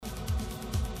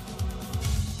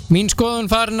Mín skoðun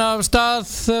farin af stað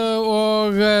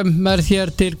og verð hér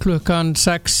til klukkan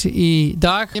 6 í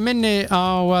dag. Ég minni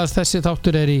á að þessi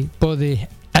þáttur í boði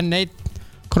N1,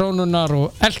 Krónunar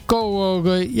og Elko og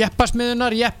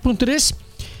jeppasmiðunar, jepp.is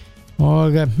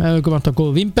og ef ykkur vantar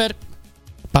góð vínber,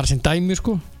 bara sem dæmi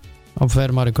sko, þá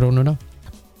fer maður í Krónuna.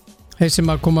 Þeir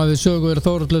sem að koma við sögu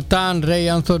Þórhallur Dan, Ray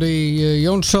Anthony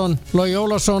Jónsson, Logi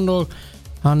Ólafsson og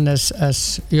Hannes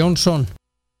S. Jónsson.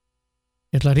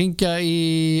 Ég ætla að ringja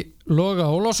í Loga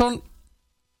Ólafsson.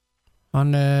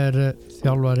 Hann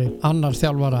þjálfari, annar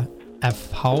þjálfara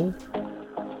FH.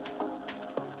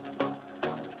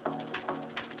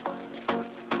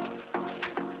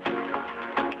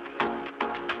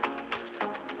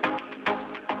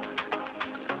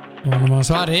 Og hann var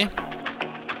svari.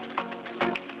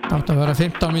 Átti að vera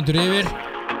 15 mínútur yfir.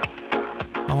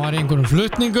 Hann var í einhverjum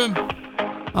flutningum.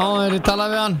 Áður ég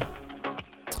talaði við hann.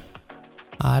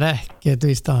 Það ekkert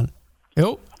víst að hann. Jú.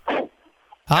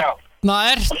 Þarna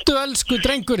ertu elsku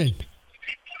drengurinn.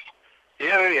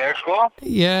 Ég sko.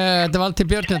 Þetta var Valtýr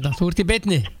Björn þetta. Þú ert í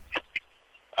beinni.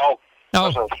 Já.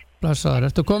 Blessaður.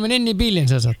 Ertu komin inn í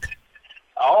bílinn sem sagt?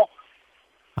 Já.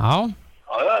 Já.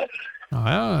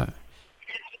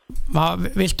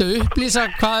 Viltu upplýsa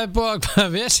hvað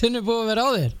vesinn búið að vera á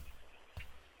þér?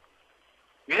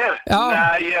 Mér? Já.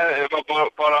 Nei, ég var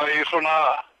bara í svona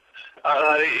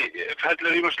það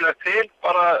fellur ýmislegt til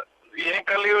bara í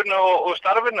einkalífinu og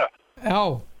starfinu. Já.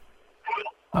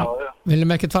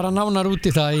 Viljum ekkert fara nánar út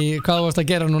í það í hvað þú varst að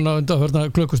gera núna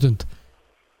undanfarna klukkustund?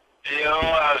 Já,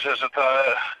 þess að það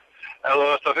ef þú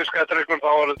varst að fiska eftir einhvern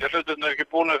þá var þetta hlutirnir ekki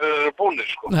búnir fyrir þeir eru búnir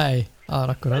sko. Nei, það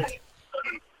er akkurat.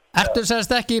 Ertu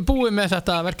semst ekki búið með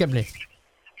þetta verkefni?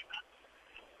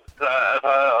 Það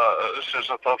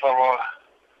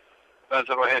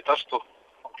þarf að heitast og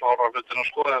klára hlutina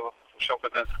sko og sjá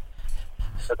hvernig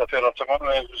þetta fyrir allt saman.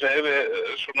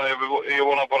 Ég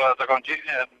vona bara að þetta gangi,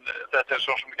 en þetta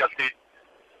svo sem ekki allt í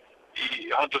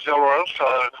handur þjálfarans.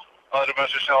 Það aðrir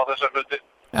menn sem sjá þessar hluti.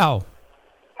 Já,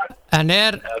 en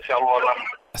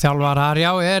þjálfarar,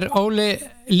 já, Óli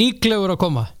líklegur að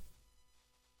koma?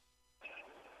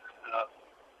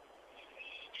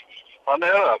 Hann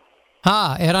það.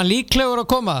 Er hann líklegur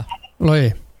að koma, Logi?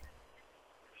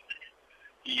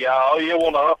 Já, ég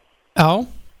vona það.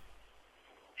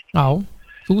 Já,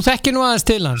 þú þekkir nú aðeins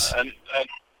til hans.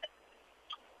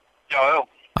 Já,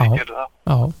 ég gerir það.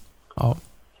 Já.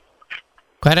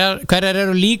 Hverjar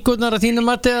eru líkurnar að þínum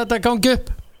mati að þetta gangi upp?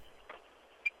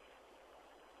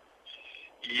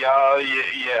 Já,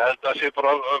 ég held að sé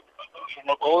bara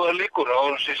svona góða líkur á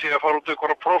þess að ég sé að fara út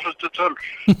einhverja prósentu töl.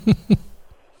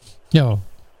 Já.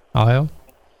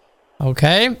 Ok,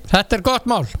 þetta gott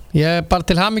mál. Ég bara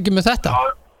til hamingju með þetta.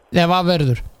 Já. Ef að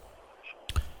verður.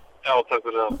 Já, takk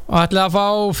fyrir það. Og ætlaði að fá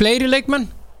fleiri leikmenn?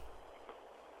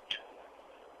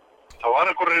 Það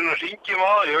var einhver að hringja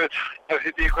maður, ég veit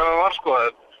ekki hvað það var sko.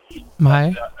 Nei,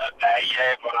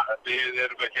 við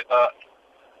erum ekki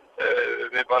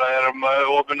við bara erum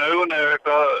opin augun ef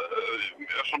eitthvað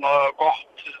svona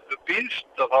gott býðst,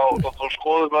 þá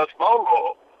skoðum við allt mál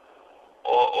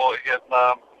og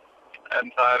en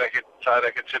það er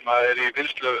ekkert sem að í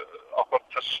vinnslu okkur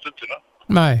þessa stundina.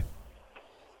 Nei.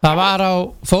 Það var á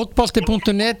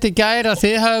fótbolti.net í gær að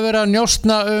þið hafi verið að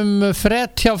njósna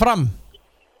Fred hjá Fram.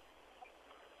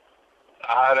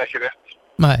 Það er ekki rétt.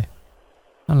 Nei.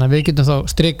 Þannig að við getum þá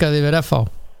strikað yfir FH.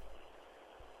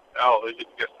 Já, við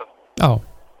getum gert það. Já.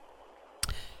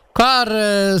 Hvar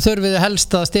þurfið þið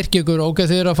helst að styrkja ykkur? Ok,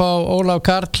 þið eru að fá Ólaf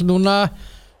Karl núna.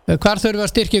 Hvar þurfið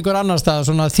að styrkja ykkur annars staðar,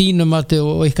 svona þínumati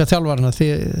og ykkar þjálfarna,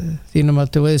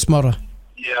 þínumati og Eið Smára?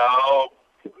 Já,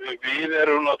 við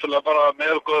erum náttúrulega bara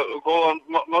með góðan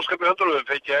mannskap í höndunum. Við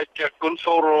fekk ekki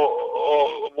Gunnþór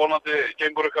og vonandi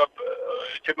kemur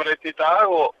eitt í dag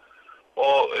og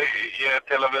ég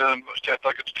tel að við höfum sett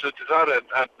ekkert sluti þar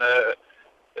en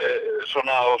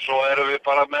svona og svo erum við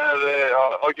bara með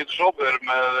ágætishóp. Við erum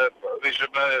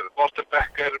með Walter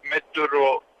Becker middur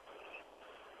og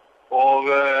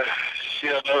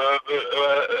síðan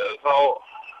þá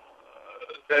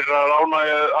þeirra rána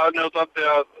aðnjótandi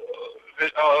að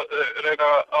reyna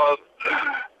að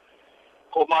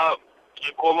koma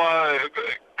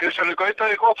Kristjáni Gauta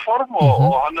í gott form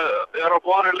og hann á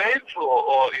góðri leið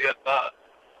og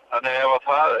þannig ef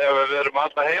við erum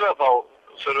alltaf heila þá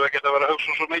þurfum við ekki að vera að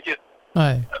hugsa svo mikið.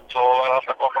 Nei. En þó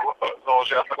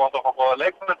sé alltaf gott að fá góða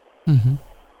leikmenn.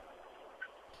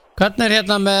 Hvernig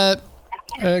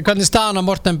hvernig staðan á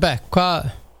Morten Beck? Hvað?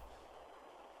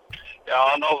 Já,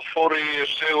 hann fór í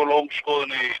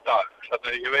segulómskoðun í dag,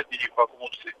 þannig ég veit ekki hvað kom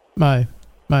út því. Nei.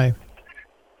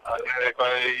 Það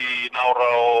eitthvað í nára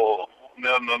og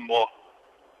mjömum og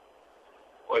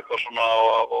og eitthvað svona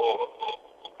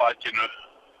og bakinu.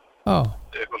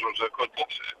 Eitthvað svona sem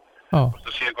kvöldbóks.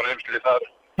 Það sé einhver heimsli þar.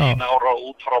 9 ára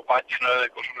út frá bakinu eða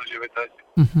eitthvað svona sem ég veit það ekki.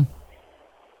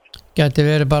 Gæti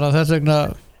verið bara þess vegna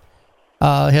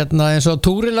að eins og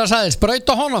Túrila sagði,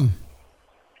 sprauta honum.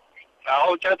 Já,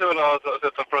 gæti verið að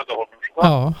þetta sprauta honum.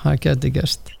 Já, það gæti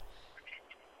gerst.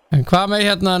 En hvað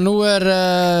með nú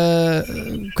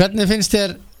hvernig finnst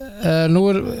þér, nú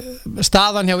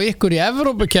staðan hjá ykkur í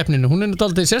Evrópukeppninu, hún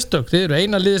dálítið sérstök, þið eru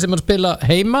eina liðið sem spila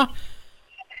heima,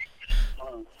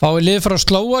 fáið lið frá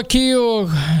Slóvakíu og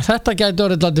þetta gæti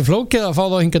orðið dálítið flókið að fá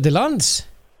þá hingað til lands.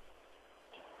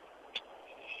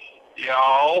 Já,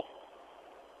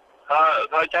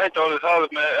 það gæti orðið það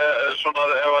með svona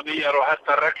ef að nýjar og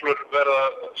hertar reglur verða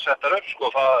settar upp, sko,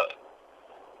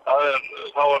 þá er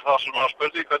það svona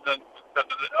spurning hvernig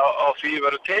á því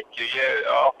verður tekið. Ég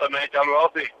átta mig ekki alveg á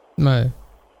því.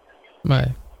 Nei.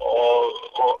 Og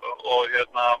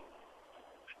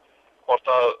hvort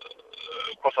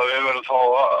að við verðum þá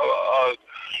að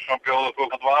bjóða upp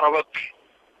okkur varavöll,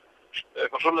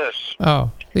 eitthvað svoleiðis. Já,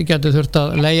 þið getur þurft að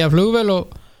leigja flugvél og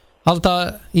halda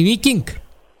í Víking.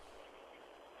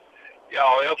 Já,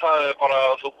 það er bara,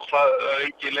 það er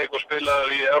ekki leik og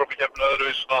spilaður í Evrópukeppninu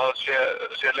öðruvísi að það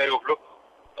sé leiguflug,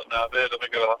 þannig að við erum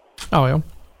ekki við það. Já.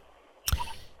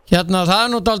 Það er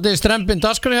nú dálítið strembin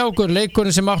dagskrá hjá okkur,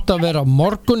 leikurinn sem átti að vera á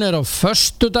morgun er á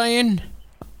föstudaginn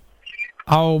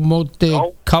á móti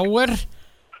KR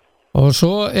og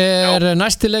svo er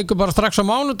næsti leikur bara strax á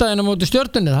mánudaginn á móti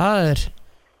Stjörnunni.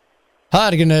 Það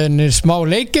er ekki nefnir smá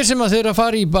leikir sem að þeir að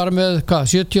fara í bara með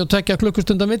 72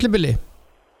 klukkustunda millibili.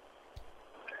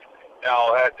 Já,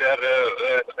 þetta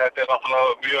er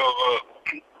náttúrulega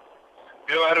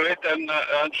mjög erfitt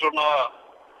en svona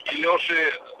í ljósi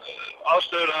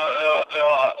aðstöðuna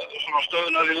eða svona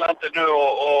stöðunar í landinu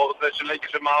og þessi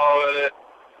leikir sem hafa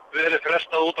verið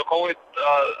frestað út á COVID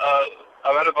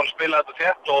að verður bara að spila þetta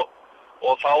þétt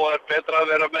og þá er betra að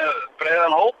vera með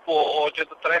breiðan hóp og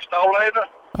geta dreift álæginu.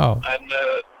 En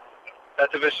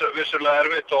þetta er vissulega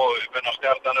erfitt og ég meina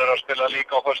Stjarnan er að spila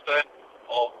líka á föstudaginn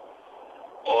og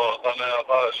þannig að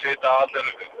það sita allir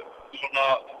svona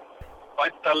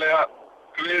væntanlega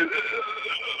við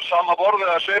sama borðið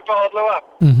að svipa allavega.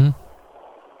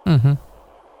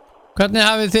 Hvernig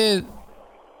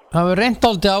hafið reynt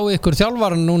aldrei á ykkur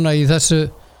þjálfaran núna í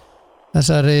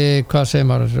þessari hvað segir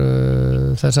maður,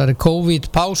 þessari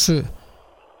COVID-pásu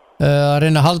að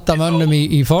reyna að halda mönnum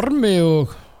í formi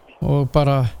og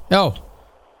bara, já,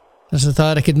 þess að það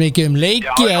er ekkert mikið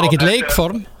leiki, það er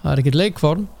ekkert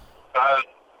leikform.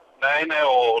 Nei,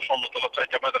 og svo náttúrulega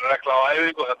 2 metra regla á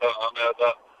æfingu, þannig að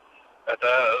þetta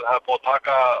er búið að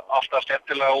taka alltaf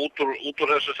skemmtilega út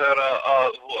úr þessu þegar að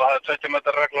það er 2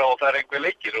 metra regla og það er einhver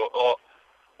leikir og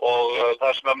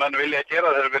það sem að menn vilja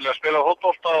gera, þeir vilja spila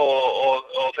fótbolta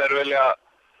og þeir vilja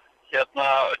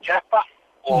keppa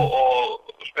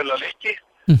og spila leiki.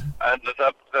 En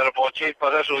þeir eru búið að kippa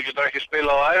þessu, þú getur ekki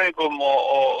spilað á æfingum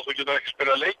og þú getur ekki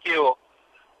spilað leiki og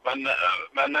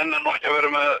menn ennur nú ekki að vera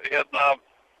með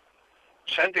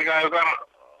sendinga ykkur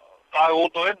dag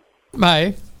út og inn. Nei,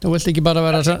 þú vilt ekki bara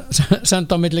vera að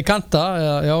senda á milli kanta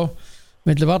eða já,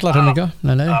 milli vallarhenninga.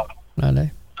 Nei.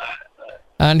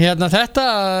 En þetta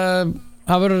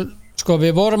sko,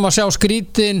 við vorum að sjá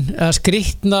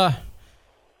skrítna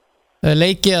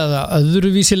leiki eða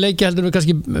öðruvísi leiki heldur við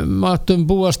kannski máttum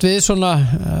búast við svona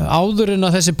áður en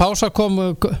að þessi pása kom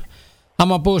hann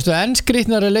maður búast við enn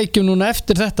skrítnari leikjum núna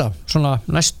eftir þetta, svona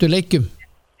næstu leikjum.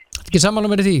 Ekki sammála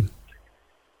með því?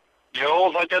 Jó,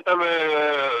 það geta alveg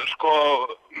sko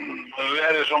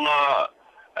verið svona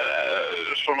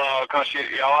kannski,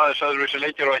 já, aðeins öðruvísi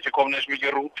leikir og ekki komin eins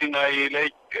mikið rútína í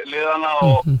leikliðana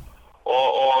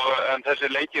en þessi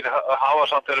leikir hafa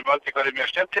samt verið mörgir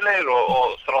mjög skemmtilegir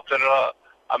og þrátt fyrir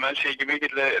að menn sé ekki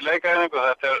mikill leikaæfingu.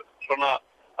 Þetta er svona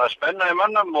að spenna í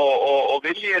mönnum og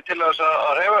vilji til þess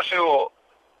að hreyfa sig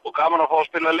og gaman að fá að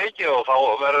spila leiki og þá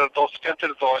verður þetta oft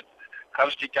skemmtilegt og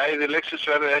kannski gæði leiksins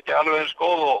verður ekki alveg eins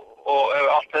góð og ef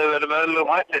allt hefur verið með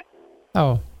eðlilegum hætti. Já,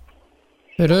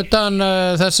 fyrir utan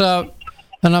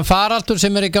þennan faraldur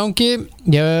sem er í gangi,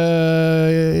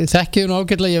 ég þekki nú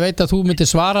ágætlega, ég veit að þú myndir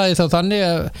svara því þá þannig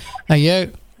að ég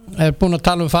er búinn að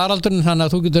tala um faraldurinn, þannig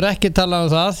að þú getur ekki talað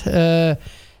um það.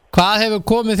 Hvað hefur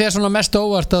komið þér svona mest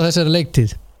óvart á þessari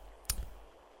leiktíð?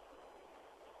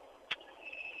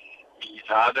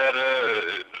 Það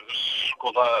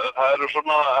eru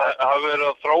svona, hafa verið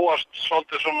að þróast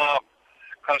svolítið svona,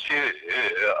 kannski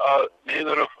að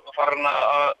niður farin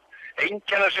að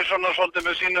einkenna sér svona svolítið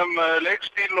með sínum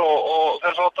leikstíl og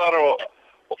þess áttar og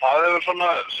það hefur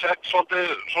sett svolítið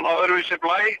svona öðruvísi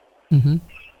blæ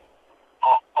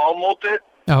á móti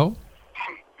Já.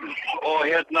 Og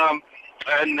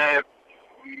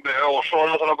og svo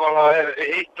náttúrulega bara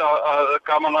hitt að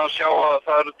gaman að sjá að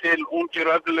það eru til ungir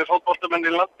og efnilegir fótboltamenn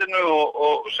í landinu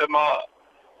og sem að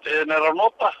liðin að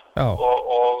nota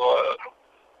og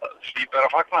því ber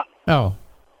að fagna. Já.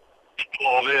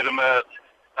 Og við erum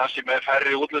kannski með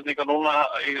færri útlendinga núna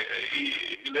í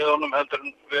liðunum heldur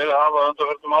en við erum að hafa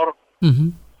undanförnum árum.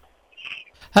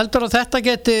 Heldur að þetta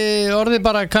geti orðið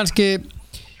bara kannski,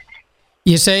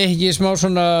 ég segi ekki smá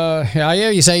svona,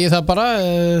 ég segi það bara,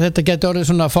 þetta geti orðið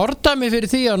svona fordæmi fyrir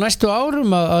því á næstu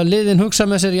árum að liðin hugsa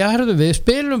með sér, við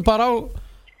spilum bara á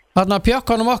þarna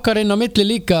pjökkunum okkar inn á milli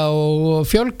líka og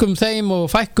fjölgum þeim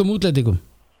og fækkum útlendingum.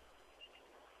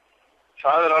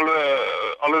 Það er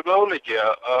alveg möguleiki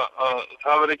að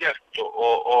það verði gert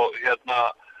og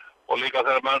líka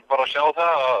þegar menn bara sjá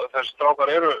það að þessi strákar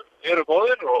eru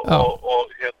góðir og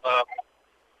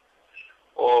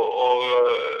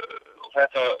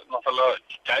þetta náttúrulega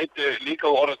gæti líka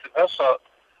orðið til þess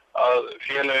að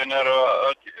félögin eru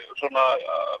svona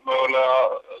mögulega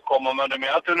að koma mönnum í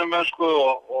atvinnumennsku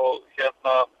og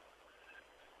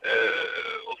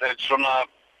þeir svona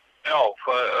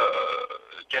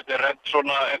geti rent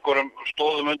svona einhverjum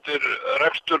stóðum undir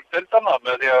rekstur deildanna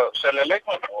með því að selja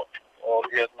leikmenn og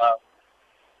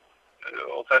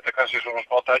þetta er kannski svona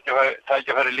smá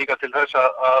tækifæri líka til þess að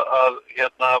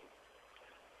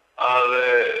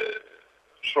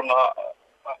svona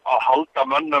að halda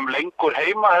mönnum lengur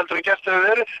heima heldur en gert hefur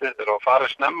verið. Þetta er að fara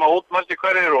snemma út margir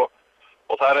hverjir og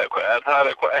það er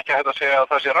ekki hægt að segja að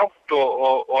það sé rangt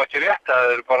og ekki rétt. Það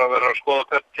er bara að vera að skoða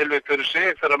hvert tilvik fyrir sig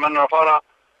þegar menn er að fara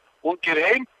ungir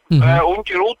heim,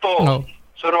 ungir út og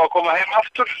þurfa að koma heim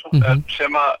aftur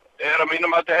sem að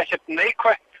mínum að þetta ekkert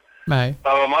neikvætt. Nei.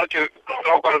 Það var margir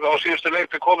strákar á síðustu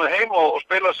leikti komið heim og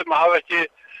spilað sem hafa ekki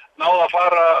náða að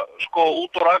fara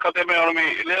út úr akademíunum í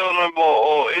liðunum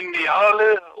og inn í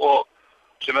aðalið og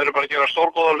sem eru bara að gera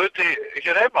stórgóða hluti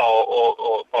hér heima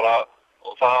og það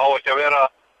á ekki að vera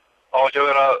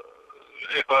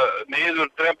eitthvað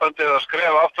niðurdrepandi eða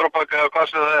skrefa aftur á bak eða hvað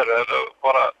sem það er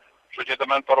bara, svo geta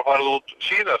menn bara farið út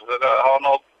síðar þegar hafa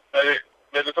náð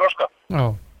meiri þroska. Já.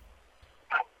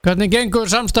 Hvernig gengur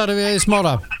samstarfið við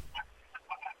Smára?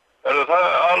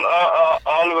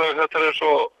 Alveg þetta er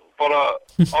svo bara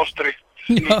ástríkt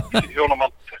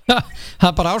hjónamann. Það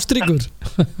er bara ástríkur.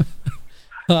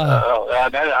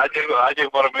 Það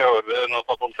gekk bara mjög. Við erum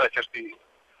náttúrulega búin þekkjast í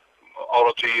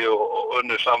áratugi og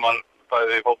unnið saman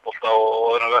bæði í fótbolta og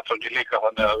öðrum vettvangi líka,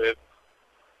 þannig að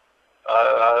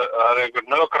það er einhver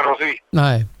nökrar á því.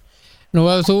 Nei. Nú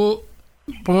þú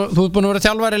ert búin að vera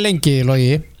þjálfari lengi,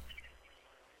 Logi.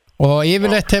 Og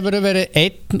yfirleitt hefur verið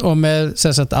einn og með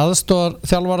aðstoðar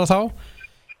þjálfara þá.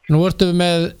 Nú ertu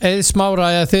með Eið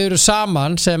Smára eða þið eru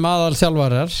saman sem aðal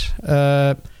þjálfarar.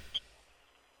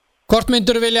 Hvort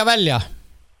myndirðu vilja velja?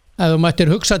 Ef þú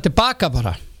mættir hugsa tilbaka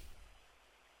bara.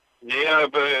 Ég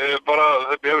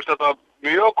finnst þetta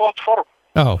mjög gott form.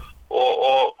 Já.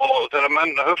 Og þegar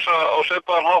menn hugsa á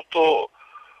svipaðan hátt og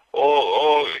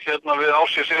við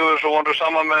Ási Sigurðs og vorum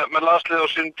saman með landslið á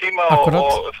sín tíma og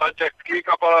það gekk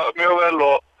líka bara mjög vel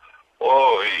og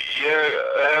ég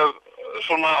hef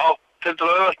svona átt til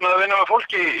auðvelt með að vinna með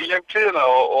fólki í gegn tíðina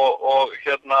og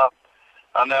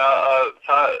þannig að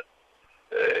það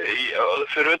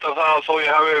fyrir utan það að þó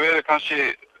ég hafi verið kannski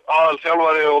aðal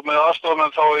þjálfari og með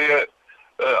aðstofamenn þá ég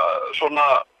svona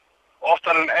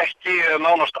oftar en ekki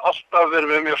nánast alltaf verið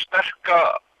með mjög sterka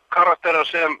karaktera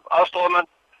sem aðstofamenn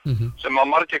sem að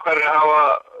margir hverjir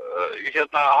hafa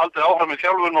haldið áfram í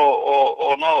þjálfun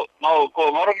og náðu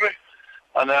góðum árangri.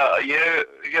 Þannig að ég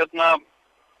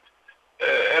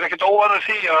er ekkert óvanur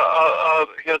því að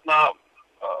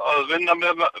vinna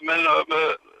með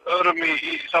öðrum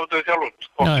í samtöku þjálfun.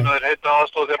 Hvort sem þeir heita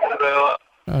aðstofþjálfur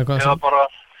eða bara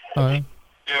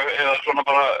eða svona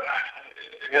bara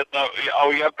á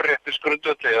jafnréttis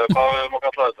grundvelli eða hvað við erum að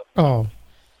kalla þetta.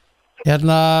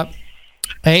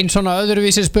 Ein svona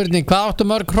öðruvísi spurning, hvað áttu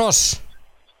mörg hross?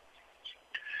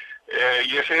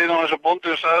 Ég segi nú eins og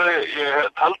bóndinn sagði, ég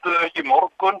taldi þau ekki í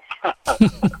morgun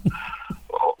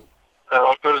og það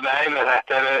var spurning,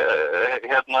 þetta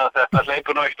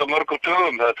hleypur nú ekkert á mörgum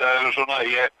tugum, þetta er svona,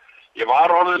 ég var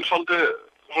orðin svolítið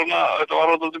svona, þetta var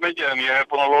orðin svolítið mikið en ég hef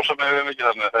búin að losa mig við mikið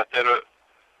þannig, þetta eru,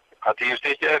 10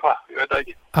 stykki eða eitthvað, ég veit það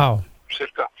ekki. Já.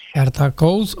 Cirka. Er það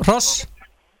góð hross?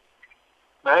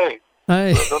 Nei. Nei.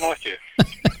 Það er nú ekki.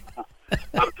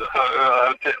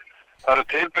 Það eru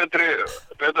til betri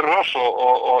hross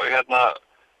og ég hef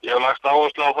lagt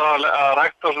áherslu á það að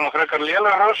rækta svona frekar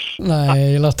lélega hross.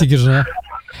 Nei, ég látti ekki svona.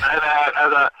 Nei,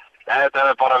 þetta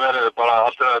er bara verið,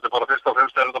 þetta er bara fyrst og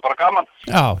fremst er þetta bara gaman.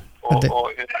 Já.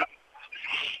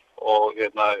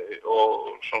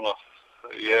 og svona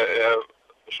ég hef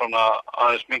svona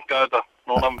aðeins minkað þetta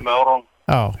núna með árunum.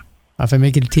 Já, það fer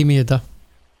mikil tími í þetta.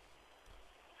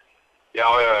 Já,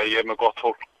 ég er með gott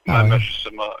fólk með mér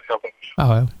sem að hjálpa mér. Já.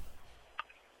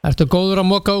 Ertu góður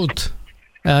að moka út?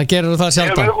 Eða gerur það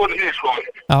sjaldan? Ég er góður í því, sko.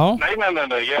 Já. Nei,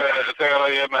 þegar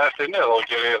ég er með hestinni þá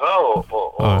ger ég það og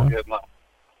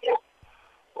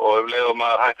ef leið og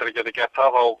maður hættir að geta gert það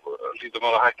þá lítur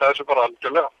maður að hætta þessu bara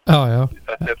algjörlega. Já.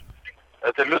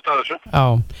 Þetta er hluti af þessu. Já,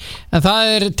 en það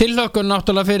er tilhlökkun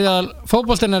náttúrulega fyrir að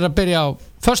fótboltinn er að byrja á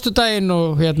föstudaginn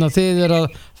og þið er að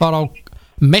fara á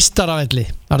meistaravelli.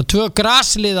 Það eru 2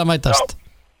 graslið að mætast. Já,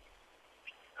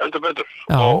 heldur betur.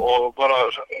 Og bara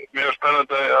mjög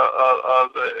spennandi að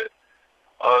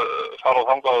fara á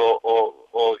þangað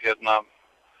og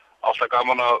alltaf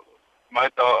gaman að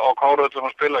mæta á Káruvöllum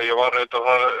að spila. Ég var reyndar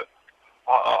þar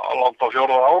langt á 4.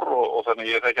 ár og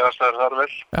þannig ég þekki aðstæður þar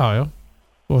vel. Já.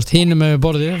 Þú varst hinum með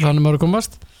borðið, þannig maður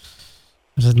komast.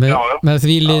 Með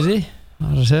því liði, það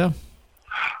er að segja.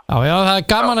 Já, það er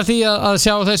gaman að því að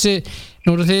sjá þessi, nú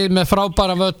eru þið með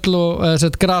frábæra völl og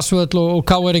grasvöll og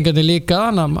káeringarnir líka,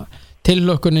 þannig að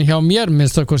tilhlökkunin hjá mér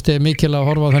minnst að kosti mikil að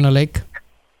horfa á þennan leik.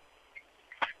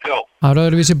 Já. Það er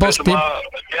öðruvísi bolti. Við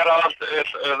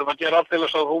ætlum að gera allt til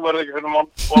þess að þú verði ekki fyrir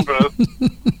vonbrigðum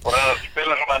og reyna að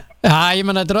spila sem enn. Já, ég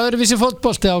menna þetta er öðruvísi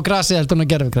fótbolti á grasi heldur en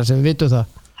á gervigrasi, við vitum það.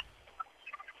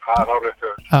 Það er árið.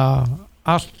 Já,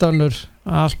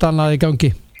 allt annað í gangi.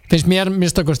 Finnst mér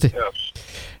minnst að kosti. Yes.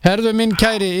 Herðu minn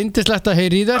kæri, yndislegt að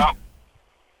heyra í þér. Já.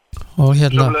 Og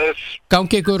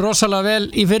gangi ykkur rosalega vel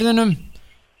í firðinum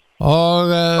og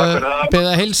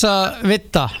beða að hilsa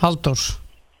Vitta Halldórs.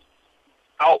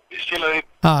 Já, ég skila því.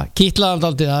 Kýtlaði hann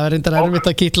dálítið, það er reyndar erfitt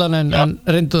að kýtla hann en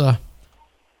reyndu það.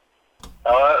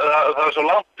 Já, það er svo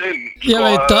langt inn. Ég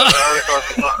veit það.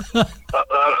 Það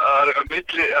er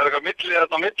eitthvað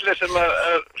milli sem er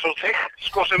svo þykkt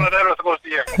sko sem er erfitt að komast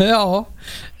í gegn. Já,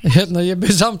 ég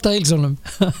byrði samt að hilsa honum.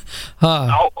 Já,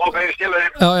 ok, ég skila því.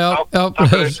 Já,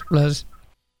 bless.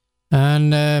 En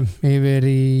yfir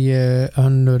í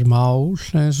önnur mál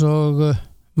eins og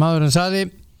maðurinn sagði,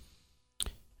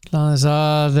 aðeins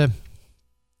að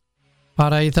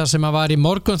fara í það sem að var í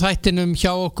morgunþættinum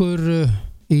hjá okkur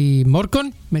í morgun,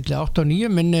 milli 8 og 9,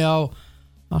 minni á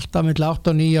alltaf milli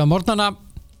 8 og 9 á morgnana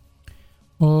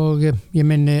og ég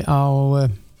minni á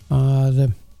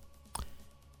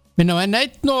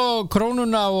N1 og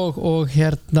Krónuna og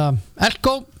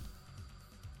Elko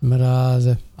sem er að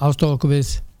aðstofa okkur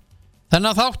við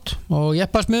þennan þátt og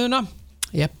jeppasmiðuna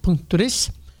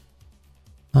jepp.is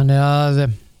þannig að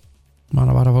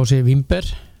maður var að fá sér vimber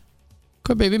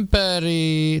kaupi vimber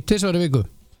í 2 viku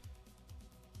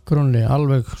Krónunni,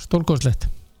 alveg stórkostlegt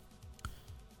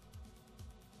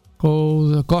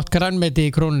gott grænmeti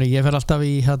í Krónunni ég fer alltaf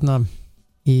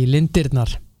í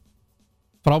lindirnar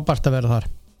frábært að vera þar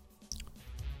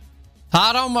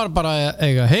þar á maður bara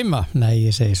eiga heima nei,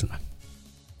 ég segi svona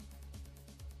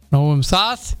nú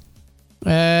það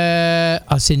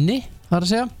að sinni, þar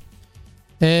að segja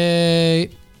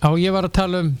ég var að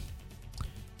tala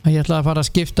að ég ætlaði að fara að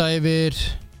skipta yfir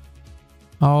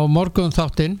á morgun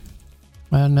þáttinn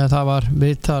en það var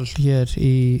viðtal hér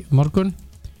í morgun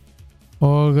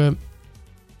og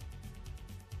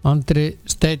Andri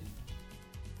Steinn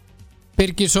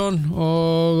Birgisson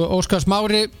og Óskar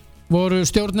Smári voru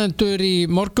stjórnendur í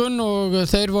morgun og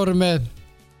þeir voru með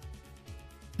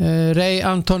Rey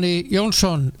Antoni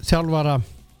Jónsson þjálfara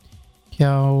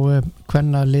hjá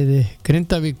kvennaliði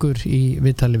Grindavíkur í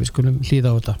viðtali við skulum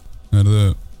hlýða á þetta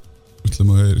við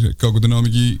ætlum að gákutin á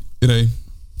mikið í Rey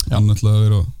hann ætlaði að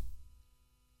vera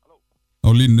á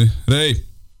línni Rey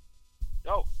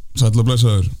já sæll að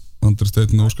blessaður Andri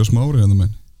Steinn og Óskar Smári hérna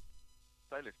megin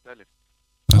sælir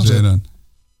það segir hann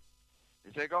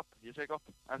ég segi gott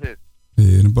en þið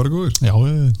við erum bara góðir já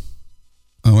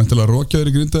það var eintilega rókjaður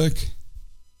í Grindavík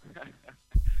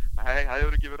nei, það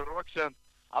hefur ekki verið rók sem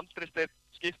Andri Steinn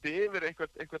skipti yfir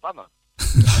einhvern annan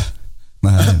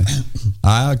nei,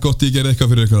 það er gott ég gerði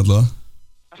eitthvað fyrir ykkur allavega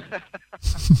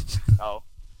já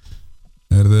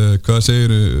hvað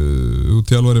segir þú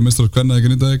þjálfari meistars kvenna í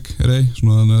Grindavík Rey,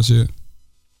 svona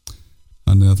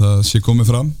þannig að það sé komið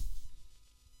fram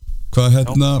hvað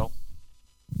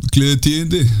gleði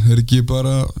tíðindi ekki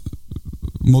bara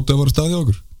mótið að vara stað hjá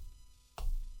okkur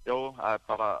Jó, það er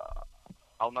bara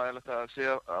ánægilegt að sé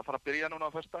að fara að byrja núna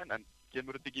á föstudaginn en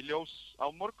kemur þetta ekki í ljós á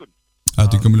morgun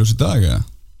Þetta er komið ljós í dag, eða?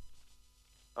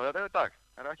 Já, það er í dag,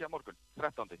 það er ekki á morgun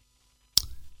 13.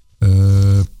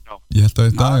 Ég held að það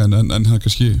er í dag en það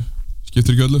kannski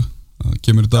skiptir ekki öllu það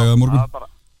kemur í dag eða morgun Það er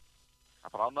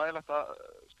bara ánægilegt að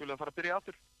skulle það fara að byrja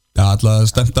aftur Já, alltaf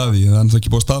stemt að því, það er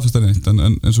ekki búið að staðfesta neitt en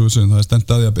eins og við segjum, það er stemt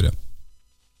að því að byrja.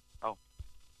 Já.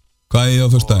 Hvað er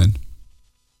á föstudaginn?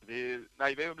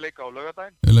 Við höfum leika á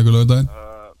laugardaginn. Við leikum laugardaginn.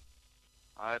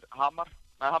 Það er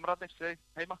Hamrarnir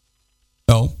heima.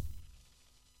 Já.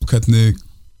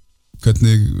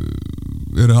 Hvernig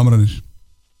eru Hamrarnir?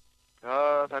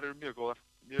 Það eru mjög góðar,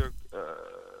 mjög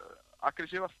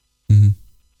aggressívar.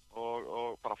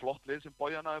 Og bara flott lið sem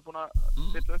Bojana er búin að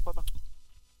stilla upp þarna.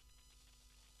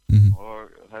 Og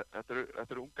þetta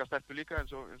eru unga stelpur líka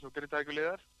eins og Grindavíkur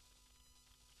liðar.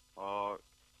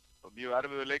 Og mjög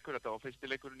erfiður leikur, þetta var fyrsti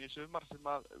leikurinn í sumar sem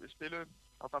við spilum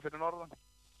þarna fyrir norðan.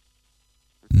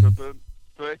 Við köpum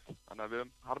 2-1, þannig að við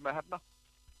höfum harmið hérna.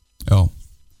 Já,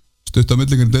 stutt á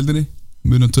millingar í deildinni,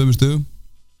 munum 2 stigum.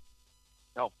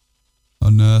 Já.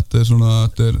 Þannig að þetta er svona,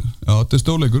 þetta er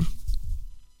stórleikur.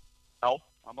 Já,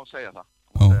 það má segja það.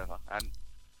 En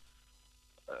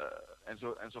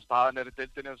eins og staðan er í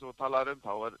deildinni eins og talaður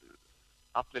þá er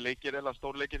allir leikir eða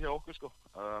stórleikir hjá okkur sko.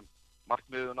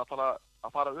 Markmiðið náttúrulega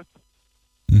að fara upp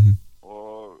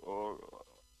og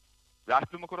við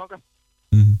ætlum okkur þangað.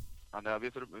 Þannig að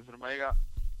við þurfum að eiga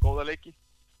góða leiki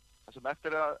það sem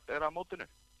eftir er að mótinu.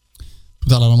 Þú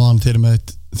talar um að þeir eru með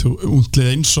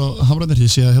unglið eins og Hamrarnir,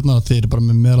 ég sé að hérna þeir eru bara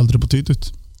með meðalaldri upp á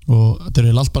 20 og þeir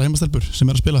eru allt bara heimastelpur sem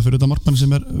er að spila fyrir þetta markmann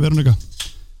sem er Veronika.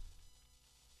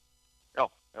 Já.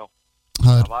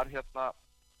 Það var hérna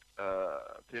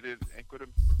fyrir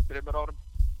einhverjum 3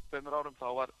 árum þá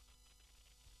var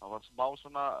smá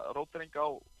svona rótering á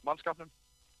mannskapnum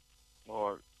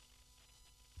og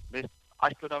mitt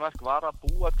ætlunarverk var að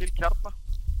búa til kjarna.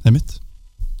 Einmitt.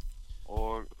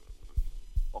 Og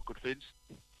okkur finnst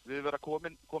við vera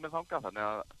komin þangað, þannig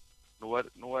að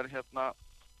nú er hérna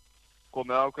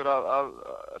komið á okkur að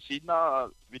sýna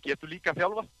að við getum líka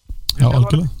þjálfa. Já,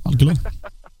 algjörlega.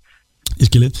 Ég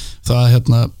skilji. Það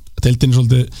hérna deildin er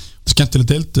svolítið skemmtileg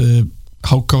deild.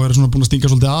 HK er svona búin að stinga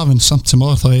svolítið af en samt sem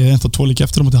áður það er ennþá 2 leiki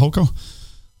eftir á móti HK.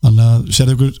 Þannig að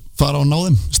sérðu ykkur fara á ná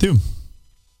þeim stigum?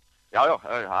 Já,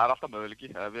 það er alltaf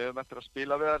möguleiki. Við höfum eftir að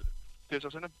spila við þær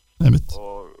 2 sinnum. Einmitt.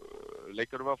 Og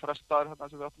leikur við að frestaðar hérna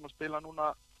sem við ætlum að spila núna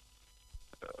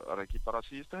var ekki bara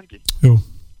síðustu helgi. Jú.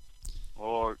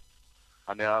 Og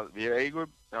þannig að við eigum,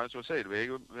 já eins og þú segir, við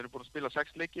erum búin að spila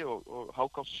 6 leiki og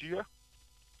HK 7.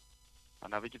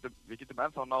 Þannig að við getum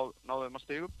ennþá náðum að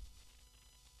stigum.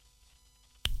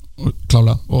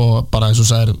 Klálega, og bara eins og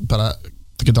sagðir, bara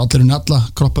það getur allir unni alla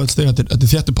kroppa öll stig, þetta er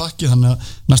þéttur pakki þannig að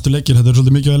næstu leikir, þetta eru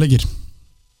svolítið mikilvægir leikir.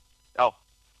 Já,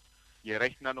 ég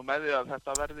reikna nú með því að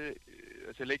þetta verði,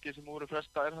 þessi leikir sem voru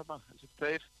frestaðir þarna, þessi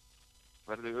 2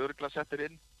 verði örugglega settir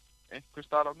inn einhvers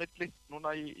staðar á milli núna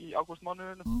í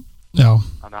ágústmánuðinu. Já.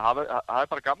 Þannig að það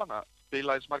er bara gaman að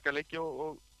spila eins marga leiki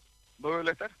og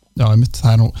mögulegt er. Já, einmitt,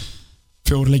 það er nú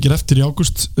 4 leikir eftir í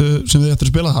ágúst sem við eftir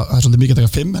að spila, það er svolítið mikið að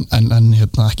taka 5 en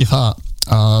hérna ekki það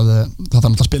að það þarf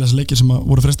náttúrulega að spila þessi leikir sem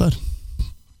voru frestaðir.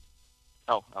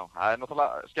 Já, það er náttúrulega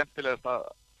skemmtilegast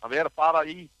að vera bara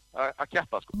í að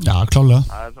keppa sko. Já, klálega.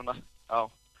 Það er svona, já,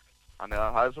 þannig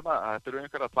að það er svona, þetta eru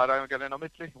einhverja 2 æfingar inn á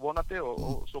milli vonandi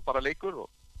og svo bara leikur og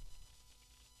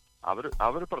það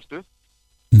verður bara stuð.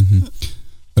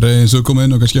 Eins og koma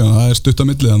inn og kannski, það er stutt á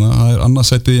milli þannig að það er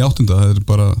annað sætið í 8. Það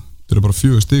eru bara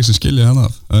 4 stig sem skilja hann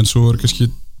af en svo er kannski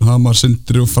Hamar,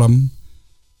 Sindri og Fram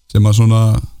sem að svona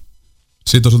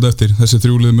sita svolítið eftir. Þessi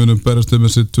 3 lið munum berast um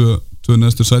þessi 2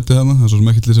 neðstu sæti hérna, það er svo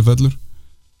sem ekkert lið sem fellur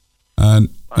en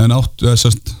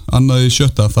annað í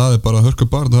 7. það er bara hörku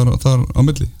barn þar á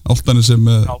milli. Álftanir sem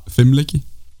með 5 leiki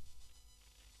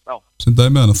sem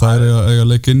dæmi þannig að það er eiga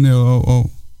leik inni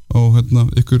á hérna,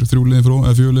 ykkur 3 liðin frá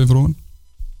eða 4 liðin frá hann.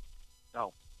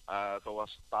 Þó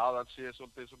að staðan sé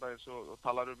svolítið svona eins og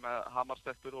talar með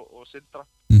Hamarstelpur og Sindra.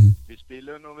 Við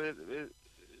spilum nú við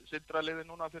Sindra liði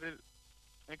núna fyrir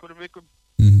einhverjum vikum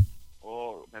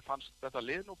og mér fannst þetta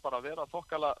lið nú bara vera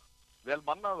þokkala vel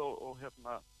mannað og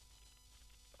hérna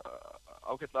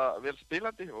ágætlega vel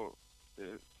spilandi og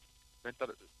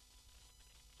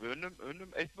við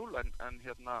unnum 1-0 en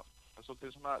hérna það er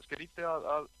svolítið svona skrítið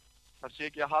að það sé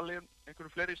ekki að halli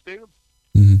einhverju fleiri stigum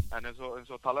en eins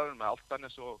og talaður með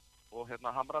Álftanes og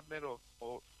hérna Hamrarnir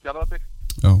og Fjarðabyggð.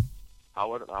 Já. Þá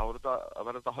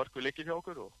verður þetta hörku leikir hjá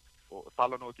okkur og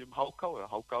tala nú ekki HK.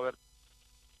 HK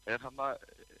er hann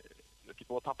ekki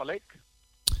búið að tapa leik.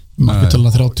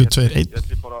 Marktölu 32-1.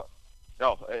 Já,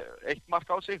 1 mark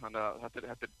á sig, þannig að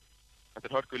þetta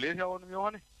er hörku lið hjá honum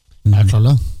Jóhanni. Já,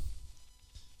 klálega.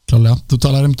 Þú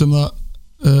talar um það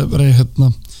hérna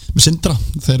með Sindra,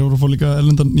 þeir voru að fá líka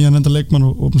nýjan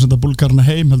leikmann og senda Búlgarana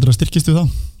heim, heldur að styrkist við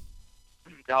það?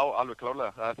 Já, alveg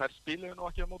klálega. Þær spiluðu nú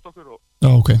ekki á mót okkur já,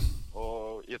 ok.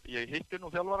 Og ég hitti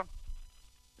nú þjálfaran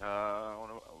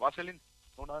hún Vaselín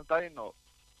núna daginn og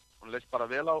hún leist bara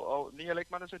vel á nýja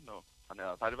leikmannin sinn og þannig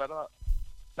að þær verða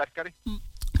sterkari.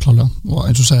 Klálega, og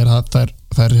eins og segir að það er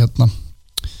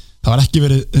það var ekki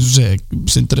verið, eins og segir,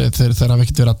 Sindri þeir hafa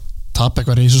ekkert verið að tapa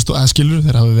eitthvað reisast og skilur,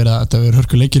 þeir hafa verið að þetta verið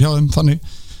hörku leikir hjá þeim þannig,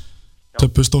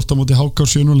 töpuð stórt á móti HK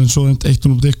 7-0 en svo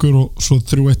 1-0 móti ykkur og svo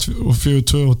 3-1 og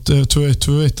 4-2 og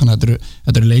 2-1, þannig að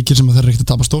þetta eru leikir sem þeir eru ekkert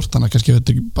að tapa stórt, þannig að kannski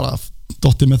þetta ekki bara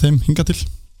dottið með þeim hinga til.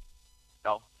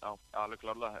 Já, alveg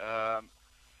klárlega.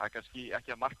 Það er kannski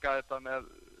ekki að marka þetta með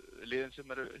liðin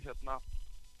sem eru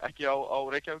ekki á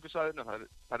Reykjavíkursvæðinu,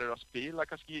 þær eru að spila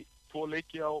kannski 2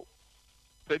 leiki á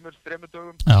 2-3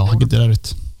 dögum. Já, það getur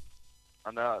erfitt.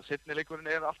 Þannig að seinni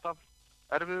leikurinn er alltaf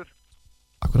erfiður.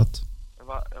 Akkurat. Ef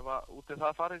út í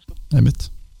það farið, sko. Einmitt.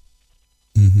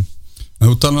 En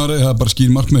þú talar það er bara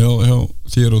skýr markmið hjá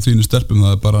þér og þínu stelpum,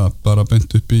 það er bara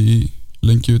bent upp í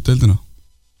lengi út deildina.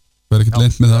 Það er ekkert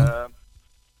leynt með það?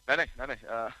 Nei.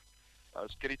 Það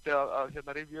er skrítið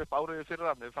að rifja upp áriðið fyrir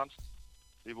það. Mér fannst,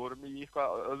 við vorum í eitthvað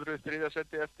öðru 3.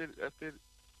 seti eftir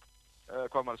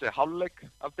hvað maður að segja, hálfleik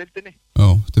af deildinni. Já,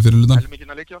 þetta er fyrir hlutan.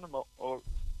 Helminginn af leikjónum og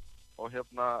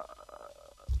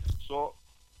svo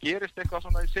gerist eitthvað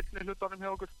svona í seinni hlutunum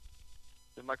hjá okkur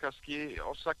sem að kannski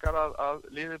orsakar að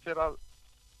liðið fyrir að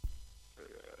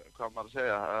hvað maður að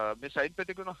segja, missa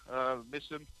einbeitinguna,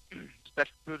 missum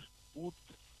stelpur út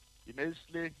í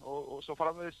meiðsli og svo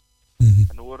framvegis.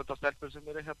 En nú eru þetta stelpur sem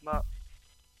eru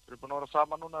búin að vera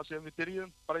saman núna sem við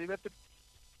byrjum bara í vetur.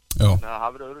 Já. Þannig að það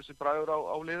hafi verið öðru sem bræður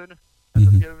á liðinu en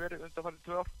það hefur verið undanfarið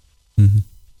 2 ár.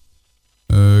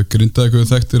 Grindavík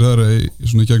þekktir þar í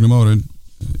svona gegnum árin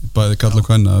bæði kalla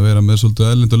kvenna að vera með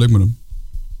svolítið erlenda leikmönnum.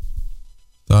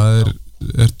 Þú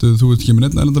ert ekki með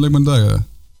neitt erlenda leikmann í dag eða?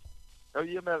 Já,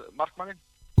 ég er með markmanninn.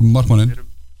 Markmanninn?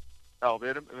 Við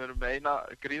erum með eina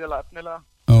gríðilega efnilega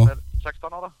sem er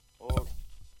 16 ára og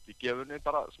við gefum henni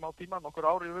bara smá tíma,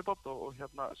 nokkur ári í viðbót og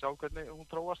sjá hvernig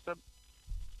hún þróast sem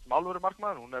alvöru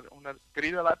markmaður. Hún er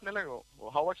gríðilega efnileg og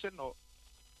hávaxinn og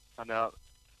þannig að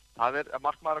það er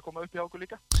markmaður að koma upp í okkur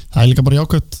líka. Það er líka bara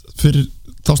jákvæmt fyrir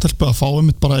þá stelpu að fá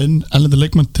bara inn erlendi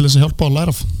leikmenn til þess að hjálpa að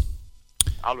læra af.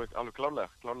 Alveg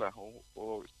klárlega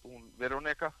og hún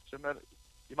Veronika sem er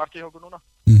í marki hjá okkur núna.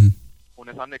 Hún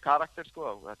er þannig karakter, sko,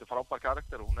 og þetta er frábær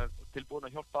karakter og hún er tilbúin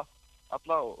að hjálpa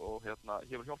alla og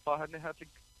hefur hjálpað henni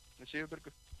helling með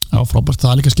Sigurbjörgu. Já, frábært,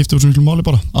 það er líka skiptið úr svo miklu máli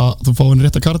bara að þú fá henni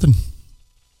rétta karakterin.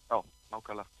 Já,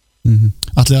 nákvæmlega.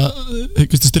 Ætli að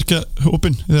hyggist þið styrkja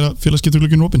hópinn þegar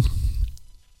félagsgeturglögginn opinn?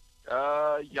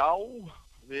 Já,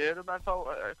 við erum ennþá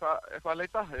eitthvað að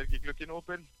leita. Er ekki glögginn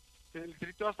opinn til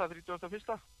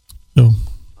 31. Jú.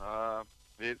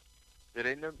 Við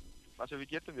reynum það sem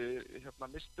við getum. Við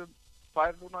mistum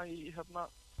 2 núna í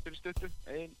fyrir stuttu.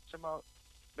 Ein sem að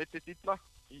meiddist illa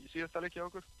í síðasta leiki á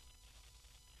okkur.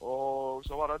 Og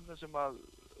svo var önnur sem að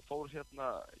fór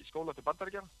í skóla til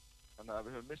Bandaríkjanna. Þannig að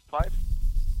við höfum mist 2.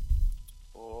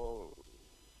 Og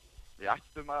við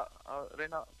ættum að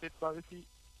reyna að fylla upp í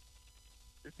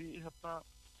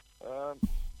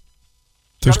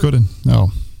Törskurinn, já.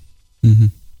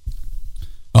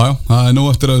 Já, það er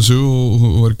nóg eftir að þessu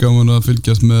og er gaman að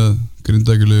fylgjast með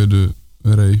Grindavíkurliðinu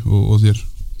og þér.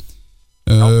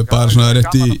 Bara svona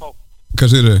rétt í,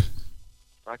 hvað segir þau?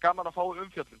 Það er gaman að fá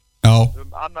umfjöllun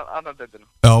annar deildina.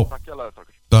 Já. Takk hjá þér,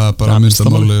 Þorkell. Það er bara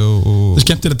minnstamáli og það er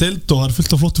skemmtilega deild og það er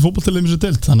fullt af flottu fótboltaliðum í þessu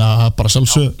deild, þannig að það er bara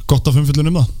sjálfsög gott af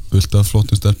umfjöllun það. Fullt af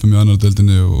flottum stelpum í annar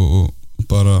deildinni og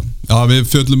bara, já, við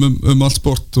fjöllum allt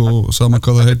sport og saman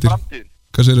hvað það heitir. Framtíðin.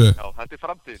 Hvað segir þau? Já, þetta er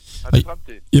framtíðin.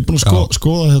 Ég er búin að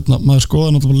skoða maður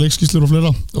skoða náttúrulega leikskýrslur og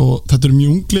fleira og þetta eru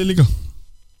mjög unglið líka.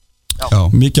 Já.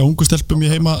 Mikið ungu stelpum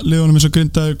í heimaliðunum eins og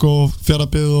Grindavík og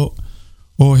Fjarðabyggð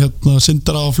og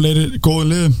Sindara og fleiri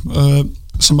góðum liðum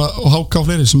og HK og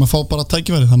fleiri sem að fá bara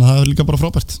tækifæri, þannig að það er líka bara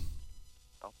frábært.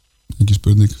 Ekki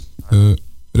spurning.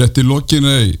 Rétt í lokin,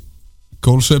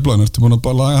 gólsveiflan, ertu búin að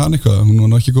bara laga hann eitthvað? Hún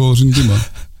var ekki góð á sínum tíma.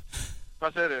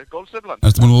 Hvað segir þið? Gólsveiflan?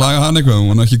 Ertu búin að laga hann eitthvað?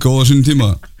 Hún var ekki góð á sínum tíma.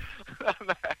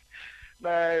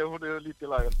 Nei, hún er lítið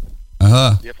lagað.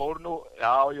 Ég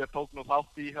tók nú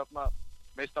þátt í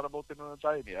meistaramótinu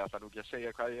daginn. Ég ætla nú ekki að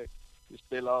segja hvað ég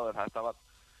spilaði á þér. Þetta var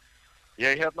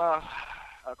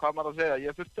hvað maður að segja,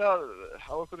 ég þurfti að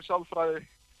á einhverju sjálfræði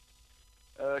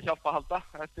hjálpa að halda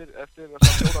eftir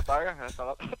þessar 4 daga. Þetta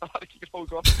var ekki nógu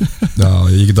gott. Já,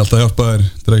 ég get alltaf hjálpað þér.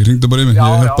 Dragi, hringdu bara í mig, ég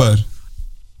hjálpað þér.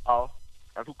 Já,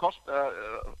 en þú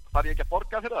þarf ég ekki að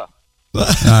borga fyrir það?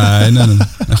 Nei,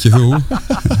 ekki þú.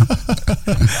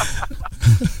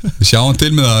 Við sjáum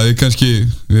til með það,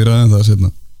 við ræðum það sérna.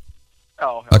 Já.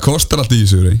 Það kostar allt í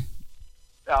þessu, Rey.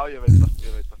 Já, ég veit það.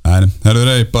 Nei, herðu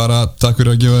Rey, bara takk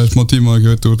fyrir að gefa þér smá tíma og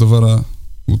ekki veit þú ert að fara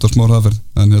út af smá hraðferð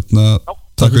en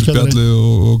takk fyrir spjalli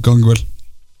og gangi vel.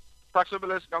 Takk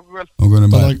sömuleiðis, gangi vel.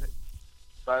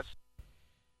 Bye.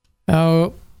 Já,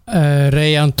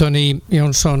 Ray Anthony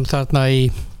Jónsson þarna í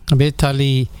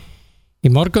viðtali í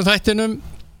morgunþættinum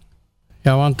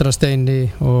hjá Andra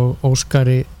Steini og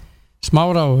Óskari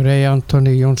Smára og Ray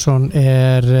Anthony Jónsson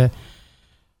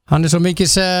hann svo mikið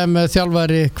sem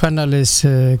þjálfari kvennaliðs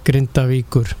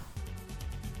Grindavíkur.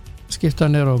 Skipta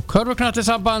hann á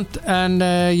körfuknattleikssamband en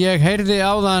ég heyrði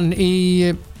áðan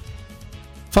í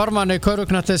formanni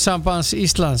körfuknattleikssambans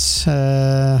Íslands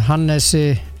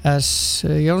Hannesi S.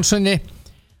 Jónssoni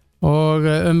og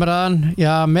umræðan,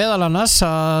 meðal annars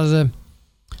að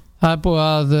það búið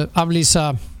að aflýsa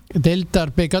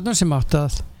deildarbikarnum sem átti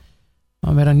að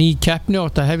vera ný keppni og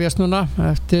átti að hefjast núna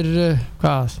eftir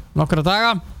nokkra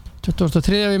daga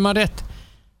 23. við maður rétt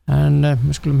en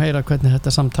við skulum heyra hvernig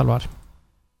þetta samtal var.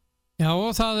 Já,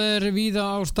 og það víða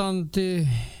ástandi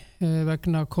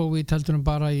vegna COVID heldur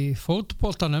bara í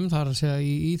fótboltanum, það að segja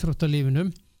í íþróttalífinu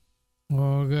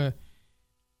og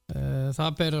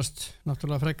það berast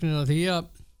náttúrulega fregnir af því að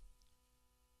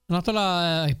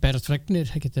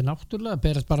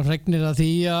berast bara fregnir af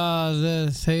því að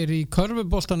þeir í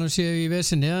körfuboltanum séu í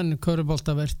vesinni en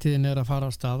körfuboltavertíðin að fara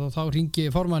á stað og þá hringi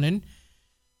formanninn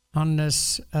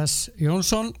Hannes S.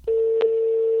 Jónsson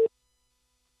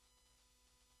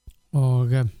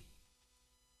og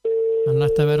hann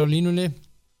ætti að vera á línunni.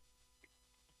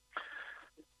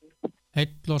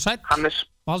 Heill og sæll. Hannes.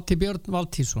 Valtý Björn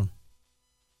Valtýsson.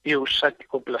 Jú, sæll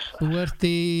og blessa. Þú ert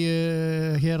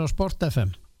hér á Sport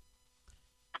FM.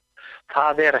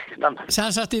 Það ekkert annað. Sem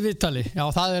sagt í viðtali. Já,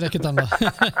 það ekkert annað.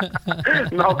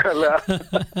 Nákvæmlega.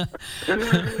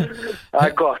 Það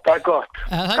gott.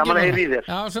 Gaman að heyra í þér.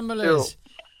 Já, sömuleiðis.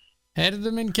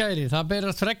 Heyrðu minn kæri, það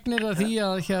berast fregnir af því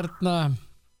að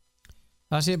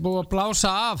það sé búið að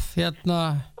blása af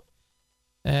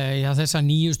þessa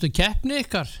nýjustu keppni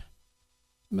ykkar.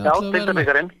 Já,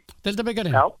 deildabikarinn.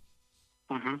 Deildabikarinn? Já.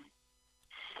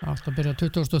 Það átti að byrja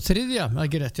 2003, það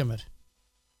ekki rétt hjá mér.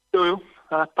 Jú,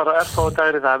 það bara fáið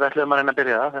dagir í það, við ætlum að reyna að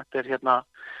byrja það. Þetta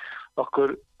okkur,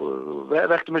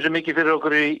 veltum þessu mikið fyrir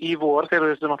okkur í vor, þegar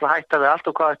við ætlum náttúrulega að hætta við allt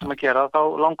og hvað ætlum að gera, þá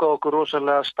langaði okkur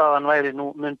rosalega staðan væri nú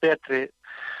mun betri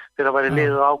þegar það væri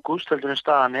liðið ágúst, heldur en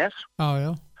staðan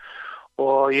Já.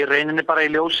 Og í reyninni bara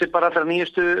í ljósi bara þegar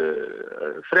nýjustu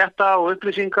frétta og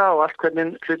upplýsinga og allt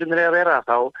hvernig hlutinir að vera,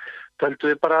 þá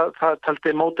töldu við bara, taldi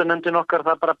mótunefndin okkar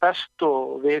það bara best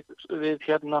og við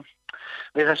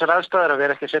þessar aðstæður að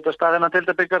vera ekki að setja staðina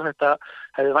deildabikar. Þetta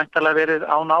hefði væntanlega verið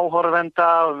án áhorfenda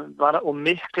og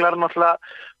miklar náttúrulega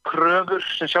kröfur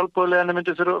sem sjálfboðaliðarnir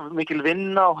myndu þurfa mikil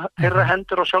vinna á þeirra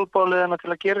hendur og sjálfboðaliðarna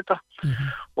til að gera þetta.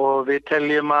 Og við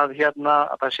teljum að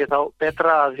það sé þá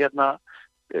betra að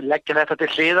leggja þetta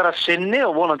til hliðar að sinni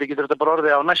og vonandi getur þetta bara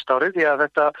orðið á næsta ári því að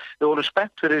við vorum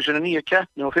spennt fyrir þessu nýju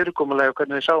keppni og fyrirkomulega og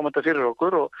hvernig við sáum þetta fyrir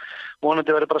okkur og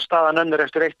vonandi verður bara staðan önnur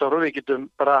eftir 1 ár og við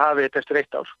getum bara hafið þetta eftir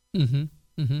 1 ár.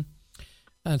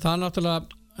 En það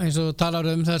náttúrulega, eins og þú talar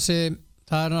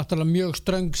það náttúrulega mjög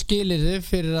ströng skilyrði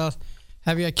fyrir að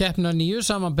hefja keppna nýju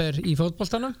samanber í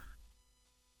fótboltanum?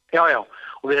 Já.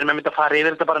 Og við erum að fara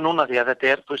yfir þetta bara núna því að þetta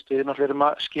við náttúrulega erum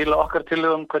að skila okkar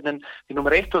tillögum hvernig því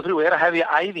númer 1 og 3 að hefja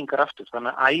æfingar aftur.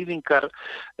 Þannig að æfingar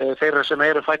þeirra sem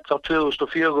eru fætt á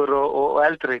 2004 og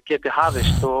eldri geti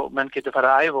hafist og menn geti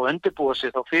farið að æfa og undirbúa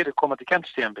sig þá fyrir komandi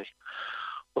kennstíðanbil.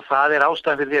 Og það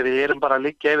ástæðan fyrir því að við erum bara að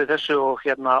liggja yfir þessu og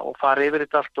fara yfir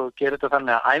þetta allt og gera þetta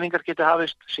þannig að æfingar geti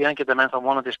hafist, síðan geta menn þá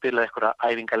vonandi spila einhverja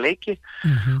æfingarleiki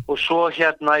og svo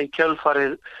í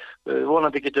kjölfarið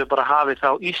vonandi getum við bara hafið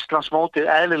þá Íslandsmótið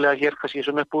eðlilega hér kannski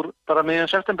sem upp úr bara miðjum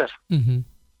september.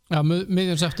 Já,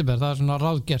 miðjum september, það svona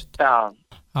ráðgert. Já,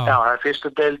 það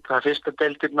fyrstu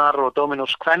deildirnar og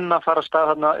Dominos kvenna fara af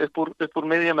stað þarna upp úr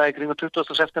miðjum eða í kringum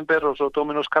 20. september og svo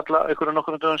Dominos kalla einhverjum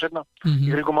nokkur dögum seinna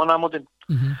í kringum mánaðamótin.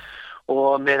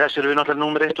 Og með þessu erum við náttúrulega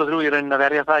númer 1 og 3 í rauninni að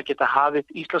verja það að geta hafið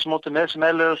Íslandsmótið með sem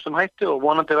eðlilegustum hætti og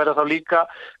vonandi verða þá líka,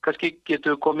 kannski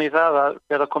getum við komið í það að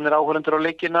verða komnir áhorfendur á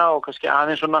leikina og kannski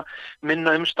aðeins svona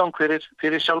minna umstang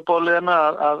fyrir sjálfboðaliðana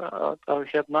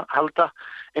að halda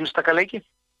einstaka leiki.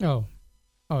 Já.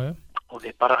 Og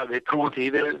við trúum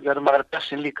því, við verðum að vera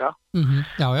bessin líka.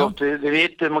 Þótt við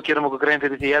vitum og gerum okkur grein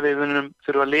fyrir því að við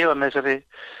þurfum að lifa með þessari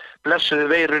blessuðu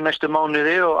veiru næstu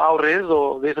mánuði og árið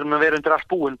og við þurfum að vera undir allt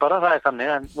búin bara, það þannig,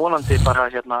 en vonandi bara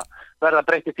verða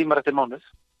breytti tímar eftir mánuð.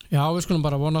 Já, við skulum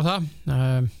bara vona það.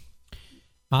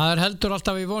 Maður heldur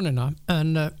alltaf í vonina, en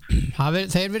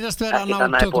þeir virðast vera að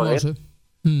ná tökum á þessu.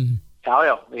 Já,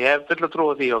 ég hef full að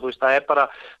trúa því og það bara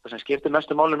það sem skiptir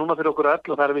mestu máli núna fyrir okkur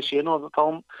öll og það við séum og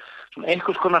fáum svona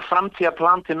einhvers konar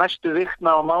framtíðarplan til næstu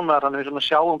vikna og mánaðar, þannig við svona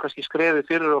sjáum kannski skrefið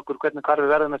fyrir okkur hvernig hvar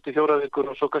við verðum eftir 4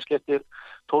 vikur og svo kannski eftir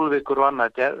 12 vikur og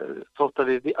annað, þótt að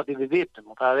við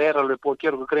vitum, og það alveg búið að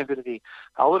gera okkur grein fyrir því.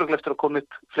 Það áður eftir að koma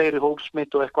upp fleiri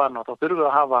hópsmitt og eitthvað annað, þá þurfum við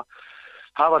að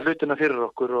hafa hlutina fyrir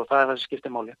okkur og það það sem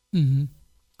skiptir máli.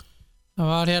 Það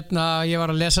var ég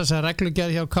var að lesa þessa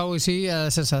reglugerð hjá KSÍ, eða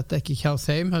sem sagt ekki hjá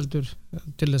þeim heldur,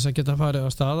 til þess að geta farið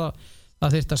á stað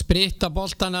það þyrfti að spritta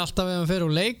boltana alltaf ef hann fer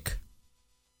úr leik.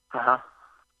 Aha.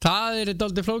 Það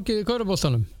dálítið flókið í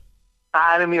körfuboltanum.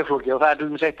 Það mjög flókið og það til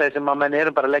dæmis eitt af því sem að menn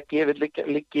erum bara að leggja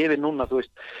yfir núna, þú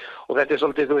veist, og þetta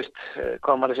svolítið, þú veist,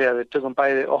 hvað maður að segja, við tökum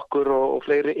bæði okkur og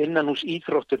fleiri innanhús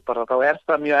íþróttir bara, þá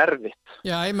það mjög erfitt.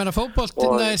 Já, ég meina fótbolti,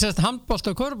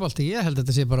 handbolti og körfubolti, ég held að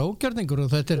þetta sé bara ógjörningur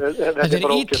og þetta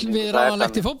ill við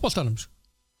ráðanlegt í fótboltanum.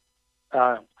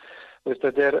 Já, þú veist,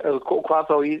 þetta hvað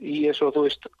þá í svo, þú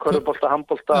veist, körfubolta,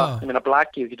 handbolta, ég meina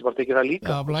blakið, við getum bara tekið það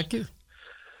líka. Já, blakið.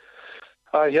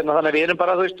 Þannig að við erum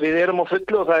bara, þú veist, við erum á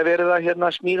fullu og það verið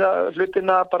að smíða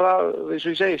hlutina bara, eins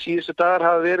og ég segi, síðustu dagar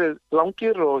hafa verið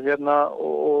langir og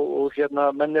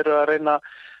menn eru að reyna að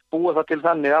búa það til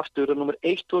þannig aftur nummer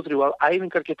 1 og 3 að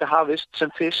æfingar geti hafist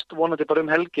sem fyrst, vonandi bara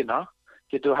helgina,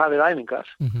 getum við hafið æfingar.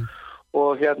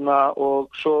 Og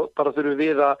svo bara þurfum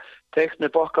við að teikna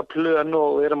upp okkar plön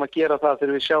og erum að gera það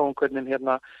þegar við sjáum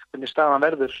hvernig staðan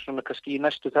verður svona kannski í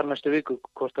næstu viku,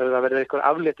 hvort að það verður eitthvað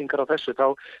afléttingar á þessu,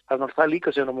 þá er það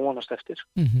líka sem við vonast eftir.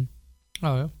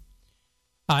 Já.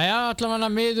 Allavega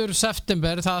miður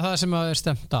september, það sem að er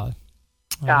stemt að.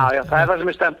 Já, það er það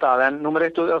sem er stemt að, en nummer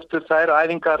 1 og 8 það eru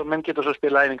æfingar, menn geta svo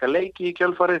spila æfingar leiki í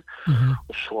kjölfarið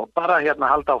og svo bara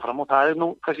halda áfram og það er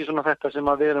nú kannski svona þetta sem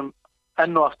að við erum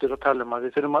enn og aftur að tala að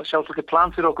við þurfum að sjá svolítið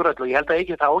plan fyrir okkur öll og ég held að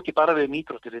það ekki bara við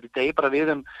íþróttir, þetta bara við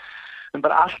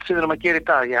bara allt sem við erum að gera í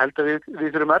dag. Ég held að við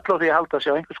þurfum öll á því að halda að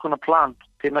sjá einhvers konar plan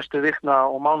til næstu vikna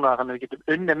og mánaða þannig að við getum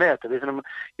unnið með þetta. Við þurfum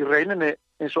í rauninni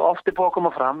eins og oft búið að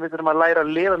koma fram, við þurfum að læra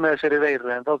að lifa með þessari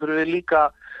veiru en þá þurfum við líka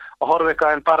að horfa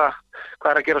eitthvað en bara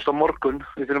hvað að gerast á morgun.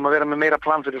 Við þurfum að vera með meira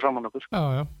plan fyrir framan okkur.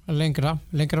 Já,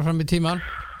 lengra fram í tíman.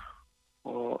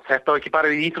 Og þetta ekki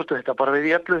bara við íþróttu, þetta bara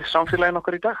við í öllu samfélaginu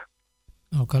okkar í dag.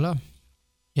 Nákvæmlega.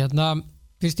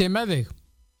 Fyrst ég með þig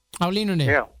á línunni.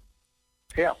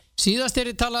 Já. Síðast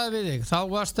ég talaði við þig, þá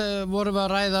vorum við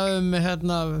að ræða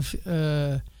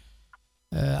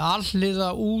alhliða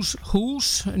hús,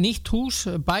 nýtt hús,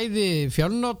 bæði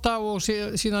fjölnota og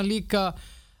síðan líka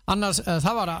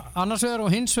það var annars vegar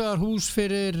og hins vegar hús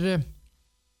fyrir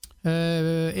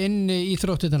inni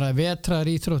íþróttirnar, vetrar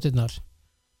íþróttirnar.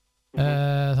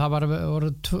 Það voru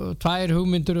 2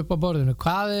 hugmyndir upp á borðinu.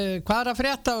 Hvað er að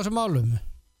frétta á þessum málum?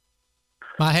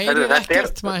 Maður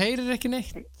heyrir ekki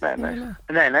neitt.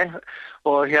 Nei.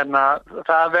 Og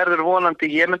það verður vonandi,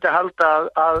 ég myndi halda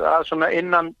að svona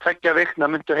innan 2 vikna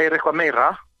myndi heyra eitthvað meira.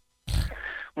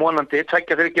 Vonandi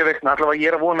 2-3 vikna, allavega ég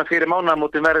er að vona fyrir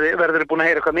mánaðamótin verður búin að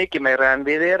heyra eitthvað mikið meira en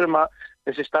við erum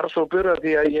þessi starfshópur,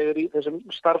 því að ég er í þessum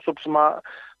starfshóp sem að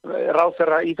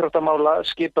ráðherra íþróttamála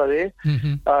skipaði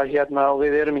og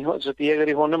við erum ég er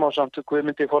í honum á samt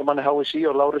Guðmundi formanni HSÍ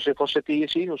og Lárusi forseti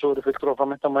ISÍ og svo eru fulltrúar frá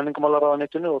mennta- og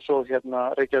menningarmálaráðuneytinu og svo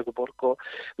Reykjavíkurborg og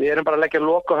við erum bara að leggja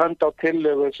lokahönd á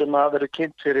tillögu sem að verður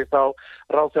kynnt fyrir þá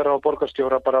ráðherra og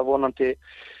borgarstjóra bara vonandi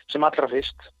sem allra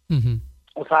fyrst.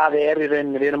 Og það í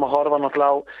rauninni, við erum að horfa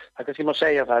náttúrulega á, það kannski má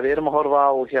segja það, við erum að horfa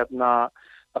á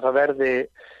að það verði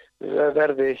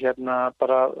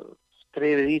bara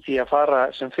drifið í því að fara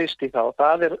sem fyrst í þá.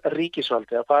 Það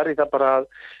ríkisvaldi að fara í það bara að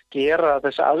gera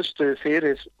þessa aðstöðu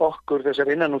fyrir okkur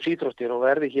þessar innanhús íþróttir og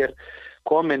verði hér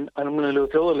komin almennilegu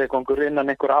þjóðarleikangur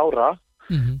innan einhver ára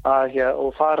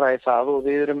og fara í það og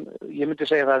ég myndi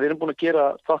segja það að við erum búin að gera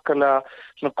þokkarlega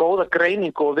svona góða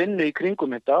greiningu og vinnu í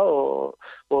kringum þetta og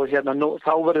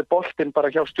þá verður boltinn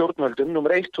bara hjá stjórnvöldum,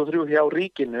 nummer 1 og 3 hjá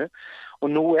ríkinu og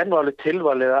nú nú alveg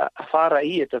tilvalið að fara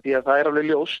í þetta því að það alveg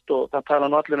ljóst og það tala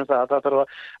nú allir það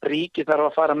ríki þarf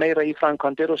að fara meira í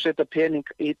framkvæmdir og setja pening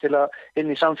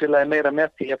inn í samfélagi meira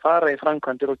með því að fara í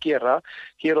framkvæmdir og gera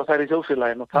hér og þær í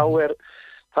þjóðfélaginu og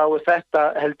þá þetta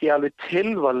held ég alveg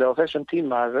tilvalið á þessum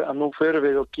tíma að nú förum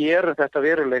við og gerum þetta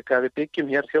veruleika að við byggjum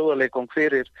hér þjóðarleikvang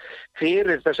fyrir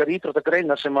þessar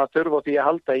íþróttagreinar sem að þurfa því að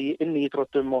halda inn í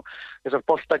íþróttum og þessar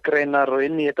boltagreinar og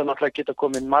inn í þetta náttúrulega geta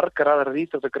komið margar aðrar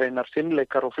íþróttagreinar,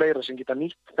 fimleikar og fleira sem geta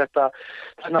nýtt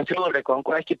þennan þjóðarleikvang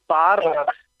og ekki bara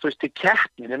til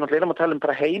keppni, við náttúrulega erum að tala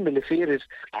bara heimili fyrir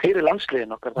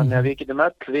landsliðin okkar, þannig að við getum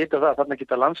öll vita það, þarna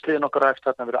geta landsliðin okkar eftir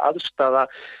þarna verið aðstaða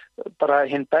bara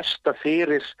hinn besta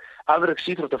fyrir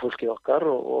afreksíþróttafólkið okkar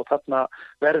og þarna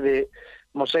verði,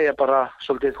 má segja bara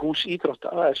svolítið hús íþrótta,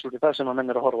 það er svolítið það sem að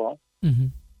menn að horfa á.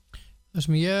 Það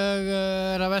sem ég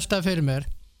að velta fyrir mér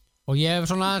og ég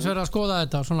hef svona aðeins verið að skoða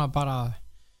þetta svona bara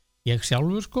ég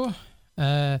sjálfur sko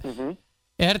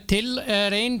er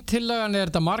ein tillagan, er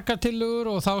þetta margar tillögur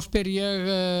og þá spyr ég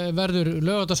verður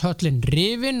Laugardalshöllin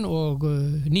rifin og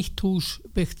nýtt hús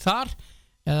byggt þar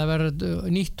eða verður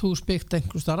nýtt hús byggt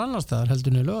einhvers staðar annars staðar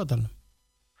heldur niður Laugardalnum?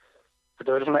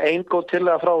 Þetta verður svona ein góð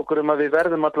tillaga frá okkur að við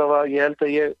verðum allavega, ég held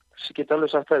að ég get alveg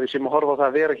sagt það, við séum að horfa á það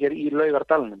að vera hér í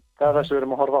Laugardalnum, það er það sem við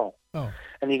erum að horfa á. Já.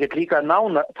 En ég get líka að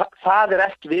nána, það er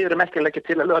ekki, við erum ekki að leggja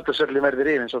til að Laugardalshöllin verði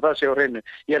rifin, svo það sé á hreinu.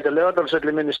 Ég held að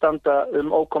Laugardalshöllin muni standa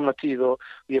ókomna tíð og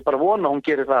ég bara vona að hún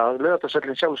gerir það, að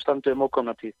Laugardalshöllin sjálf standi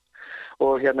ókomna tíð.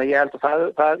 Og hérna ég held að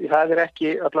það er ekki,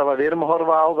 allavega við erum að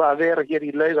horfa á það að vera hér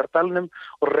í Laugardalnum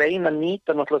og reyna að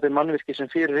nýta náttúrulega þeim mannvirki sem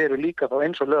fyrir eru líka þá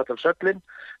eins og Laugardalshöllin,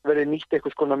 verði nýtt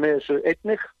eitthvað skona með þessu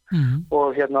einnig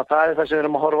og hérna það er það sem við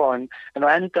erum að horfa á en á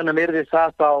endanum yrði það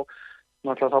þá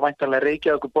væntanlega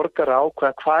Reykjavíkur borgar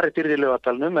ákveða hvar er fyrir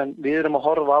Laugardalnum en við erum að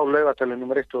horfa á Laugardalinn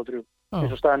nummer 1 og 3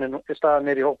 eins og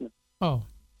staðan er í hópnum. Já.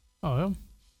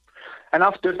 En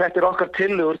aftur þetta er okkar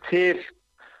tillögur til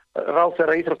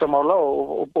ráðherra íþróttamála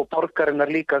og borgarinnar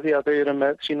líka því að þau eru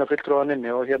með sína fulltrúan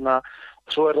inni og hérna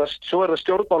svo er það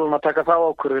stjórnmálum að taka þá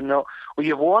ákvörðun og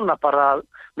ég vona bara að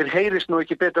mér heyrist nú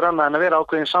ekki betur annað en að vera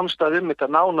ákveðin samstæð þetta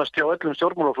nánast hjá öllum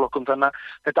stjórnmálaflokkum þannig að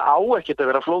þetta á ekkert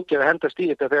að vera flókið að hendast í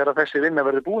þetta þegar þessi vinna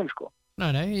verður búin sko.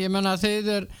 Nei, ég menna að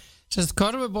þeir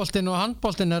körfuboltinn og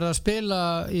handboltinn er að spila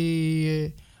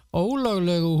í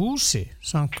ólöglegu húsi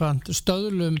samkvæmt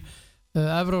stöðlum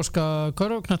evrópska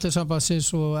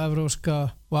körfuknattleikssambandsins og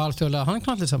evrópska og alþjóðlega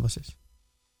handknattleikssambandsins.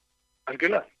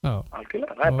 Algjörlega,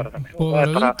 það er bara þannig. Og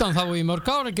verður undan þá í mörg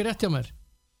ár ekki rétt hjá mér?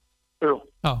 Jú,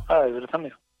 það er verið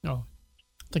þannig. Já.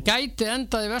 Það gæti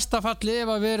endað í versta falli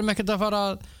ef við erum ekkert að fara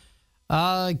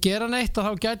að gera neitt og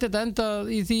þá gæti þetta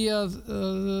endað í því að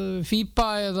FIBA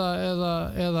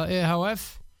eða EHF,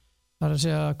 það er að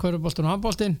segja körfuboltinn og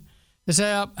handboltinn, þeir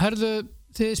segja, herðu,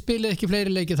 þið spilið ekki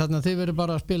fleiri leiki þarna, þið verður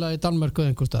bara að spila í Danmörku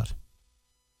eða einhvers staðar.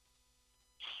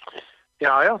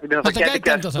 Já, þetta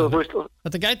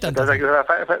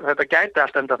gæti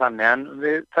allt enda þannig en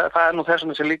það er nú þess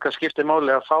vegna sem líka skiptir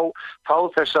máli að fá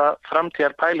þessa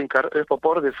framtíðar pælingar upp á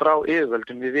borðið frá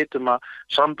yfirvöldum. Við vitum að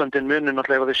samböndin munu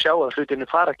náttúrulega ef þau sjá að hlutinni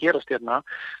fara að gerast hérna.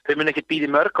 Þau munu ekki bíða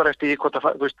mörg ár eftir því,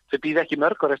 þau bíða ekki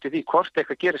mörg ár eftir því hvort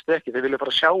eitthvað gerist ekki. Þau vilja fara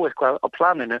að sjá eitthvað á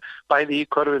planinu, bæði í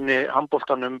körfunni,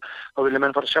 handboltanum, þá vilja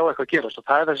menn fara að sjá eitthvað gerast og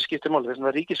það er það sem skiptir máli. Þess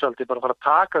vegna ríkisvaldið bara fara að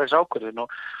taka þess ákvörðun og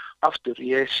aftur,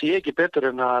 ég sé ekki betur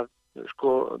en að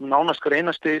nánast hver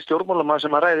einasti stjórnmálamaður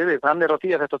sem að ræði við, hann er á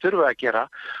því að þetta þurfa að gera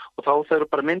og þá þau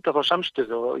bara mynda þá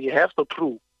samstöðu og ég hef þá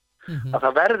trú að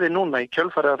það verði núna í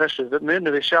kjölfarið af þessu,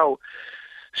 munum við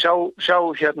sjá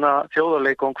hérna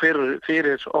þjóðarleikum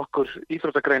fyrir okkur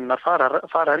íþróttagreinar fara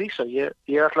að rísa. Ég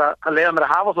ætla að leiða mér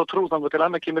að hafa þá trú þannig til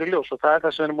að með kemur í ljós og það er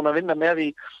það sem við erum búin að vinna með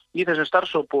í þessum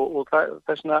starfshóp og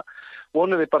þessna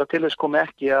vonum við bara til þess komi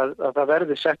ekki að það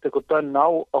verði sett eitthvað bönn á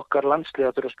okkar landslið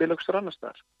að þurfa að spila ykkur annars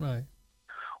þar.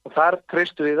 Og þar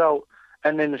treystu við á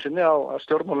enn einu sinni á að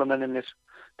stjórnmálamenninir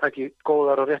taki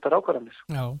góðar og réttar ákvarðanir.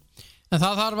 Já, en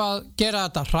það þarf að gera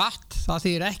þetta hratt, það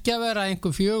þýr ekki að vera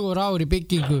einhver 4 ár í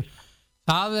byggingu,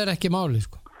 það er ekki máli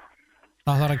sko.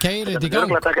 Það þarf að keyra þetta í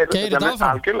gang, keyra þetta áfram.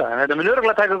 Algjörlega, en þetta mun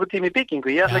örugglega taka einhver tíma í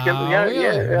byggingu, ég ætla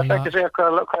ekki að segja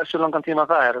hversu langan tíma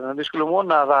það er, en við skulum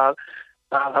vona að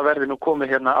það verði nú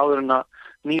komið hérna áður en að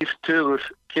nýr tugur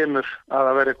kemur að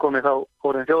það verði komið þá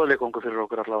orðin þjóðarleikungu fyrir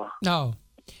okkur allavega. Já,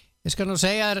 ég skal nú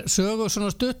segja þér sögu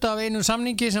svona stutt af einum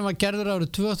samningi sem var gerður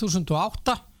árið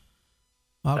 2008.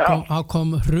 Það kom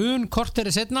hrun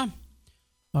korteri seinna.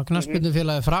 Það var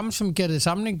knattspyrnufélagið Fram sem gerði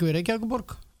samning við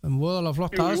Reykjavíkurborg voðalega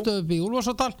flott aðstöðu í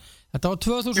Úlfarsárdal. Þetta var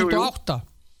 2008.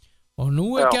 Og nú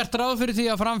er gert ráð fyrir því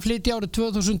að Fram flytji árið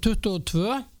 2022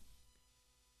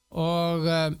 og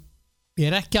ég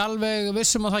er ekki alveg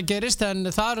vissum að það gerist en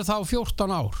það eru þá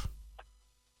 14 ár.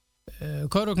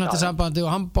 Körfuknattleiksambandið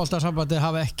og handboltasambandið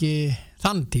hafa ekki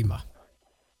þann tíma.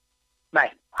 Nei,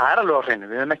 það er alveg á hreinu,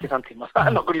 við hefum ekki þann tíma. Það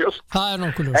er nokkuð ljóst.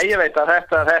 Ég veit að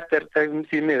þetta er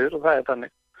því miður og það er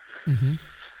þannig.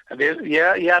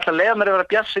 Ég ætla að leiða mér að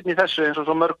vera bjartsýnn í þessu eins og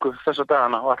svo mörgu þessa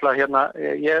dagana og ætla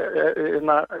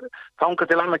þangað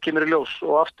til annað kemur í ljós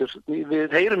og aftur,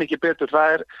 við heyrum ekki betur,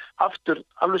 það er aftur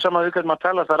alveg sama við hvernig maður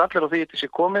tala, það er allir á því þetta sé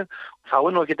komið og þá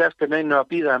er nú ekki eftir neinu að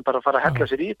bíða en bara fara að hella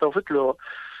sér í þetta á fullu og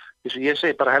eins og ég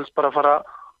segi bara helst bara fara að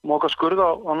móka skurð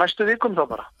á næstu vikum þá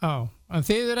bara. Já, en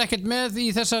þið er ekkert með í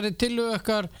þessari tillögu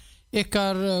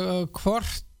ykkar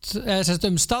hvort,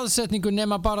 eða staðsetningu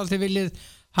nema bara þið viljið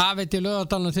hafið til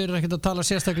Laugardalnum, þeir eru ekkert að tala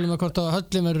sérstaklega með hvort að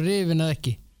höllin verður rifin eða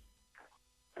ekki.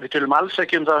 Við tölum alls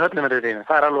ekki það að höfnum verið reynu,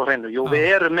 það alveg hreinu. Jú, við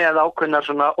erum með ákveðnar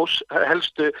svona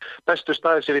helstu, bestu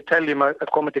staði sem við teljum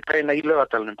að koma til greina í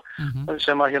Laugardalnum,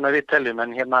 sem að við teljum,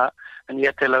 en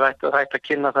ég tel að það ætti að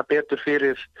kynna það betur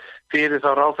fyrir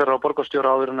þá ráðherra og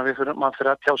borgarstjóra áður en að maður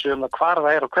fyrir að tjá sig það hvar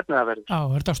það og hvernig það verður. Já,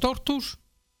 er þetta stórt hús?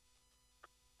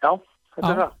 Já,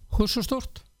 þetta það. Hversu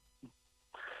stórt?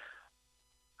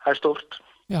 Það stórt.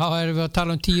 Já, erum við að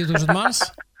tala 10.000 manns?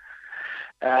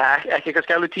 Ekki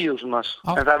kannski alveg 10.000 manns,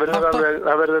 en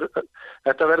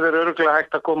þetta verður örugglega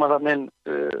hægt að koma þannig inn,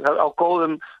 á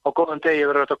góðum degi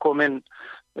verður þetta að koma inn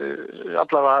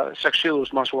allavega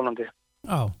 6-7.000 manns vonandi.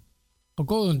 Já, á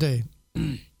góðum degi.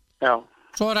 Já.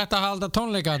 Svo er þetta að halda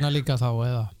tónleika þarna líka þá,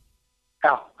 eða?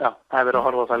 Já, það er verið að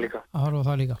horfa á það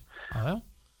líka.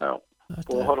 Já.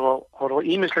 Og horfa á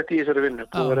ýmislegt í þessari vinnu.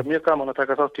 Það verður mjög gaman að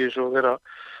taka þátt í þessu og vera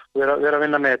að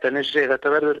vinna með þetta, en eins og segi, þetta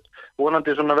verður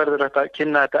vonandi svona verður þetta að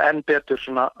kynna þetta enn betur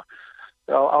svona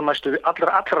á næstu,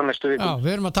 allra næstu vikum. Já,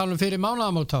 við erum að tala fyrir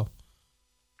mánaðamót þá.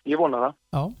 Ég vona það.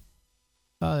 Já,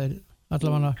 það er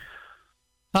allavega,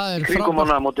 það er kringum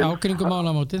mánaðamótin. Já, kringum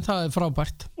mánaðamótin, það er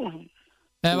frábært.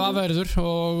 Ef að verður,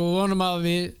 og vonum að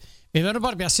við verðum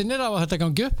bara bjartsinir á að þetta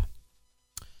gangi upp.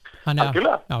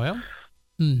 Algjörlega. Já.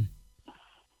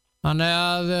 Þannig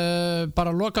að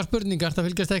bara loka spurningar, það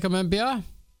fylgjast eitthvað með NBA?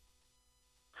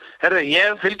 Herðu,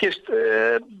 ég fylgist,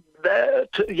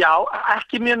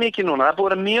 ekki mjög mikið núna. Það er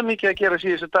búið mjög mikið að gera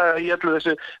síðustu dag í öllu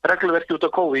þessu regluverki út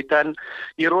á COVID, en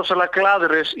ég er rosalega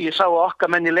glaður, ég sá að okkar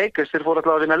menn í leikast, þeir fóru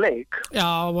alltaf að vinna leik. Já,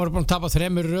 voru búin að tapa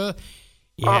 3 röð.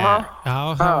 Já,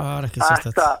 það var ekki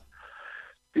sérstætt.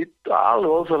 Þetta er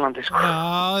alveg óþolandi, sko. Já,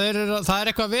 það er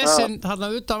eitthvað vesinn þarna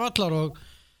utan vallar og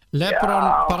LeBron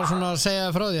bara svona að segja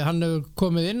frá því, hann hefur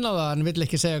komið inn á það, hann vill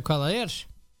ekki segja hvað það er.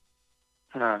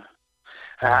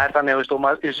 Það er þannig, og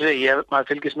maður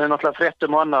fylgist með náttúrulega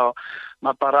fréttum og annað og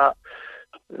maður bara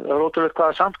rótulegt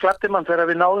hvaða samt glætti mann þegar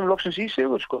við náðum loksins í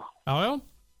sigur, sko. Já,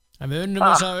 en við unnum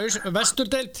þessa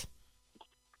vesturdeild.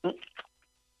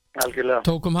 Algjörlega.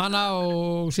 Tókum hana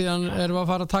og síðan erum við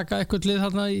að fara að taka eitthvað lið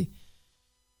þarna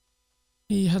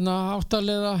í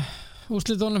áttaliða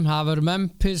úrslitunum. Það verður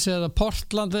Memphis eða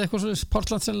Portland eða eitthvað svona,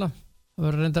 Portland sennilega. Það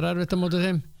verður reyndar erfitt að móti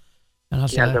þeim. Ég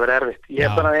held að vera erfitt. Ég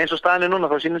er bara eins og staðinu núna,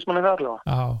 þá sýnist manni það allavega.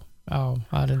 Já,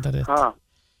 það er reyndar rétt.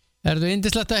 Erðu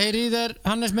yndislegt að heyri í þér,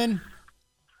 Hannes minn?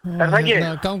 Er það ekki?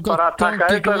 Bara takk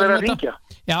að eitthvað verið að ringja.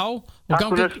 Já, og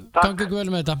gangi ykkur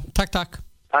vel með þetta. Takk.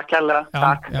 Takk hérlega.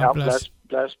 Takk. Já, bless.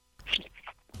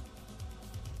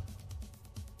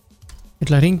 Ég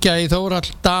ætla að ringja í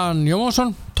Þórhall Dan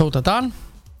Jónsson, Tóta Dan.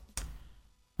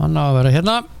 Hann á að vera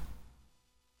hérna.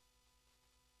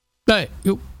 Nei,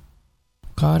 jú.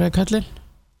 Hvað er kallinn?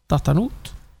 Datt hann út?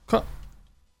 Hvað?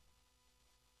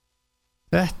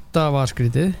 Þetta var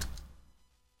skrítið.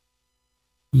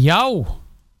 Já,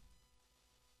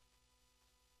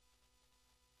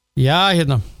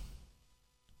 hérna.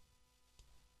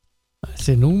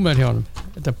 Þessi númer hjá honum.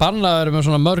 Þetta er bannað að vera með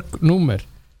svona mörg númer.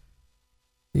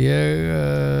 Ég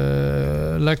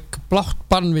legg blátt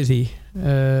bann við því.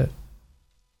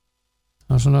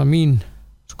 Það er svona mín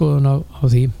skoðun á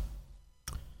því.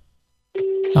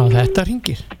 Já, þetta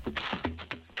hringir.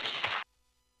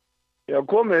 Já,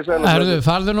 komið sæl.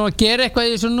 Farðu nú að gera eitthvað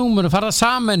í þessu númuru, farðu að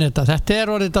saman þetta. Þetta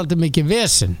er orðið aldrei mikið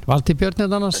vesinn. Valdi Björn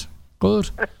þetta annars,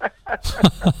 góður.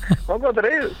 Hvað var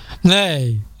reyður?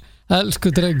 Nei,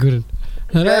 elsku drengurinn.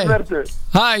 Hvað verður?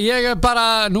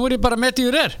 Nú er ég bara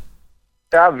metjur.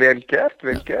 Já, vel gert.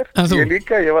 Ég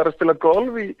líka, ég var að spila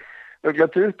golf í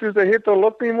 20 hitta á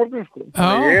lotti í morgun, sko.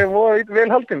 Ég var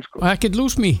vel haldinn, sko. Og ekkert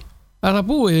lose me. Er það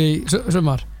búið í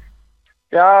sumar?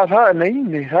 Já,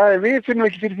 við finnum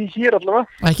ekki fyrir því hér allavega.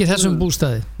 Ekki þessum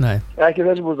bústaði? Nei. Ekki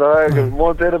þessum bústaði,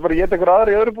 það er bara að geta ykkur aðra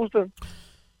í öðru bústaðum.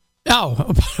 Já,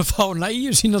 og bara fá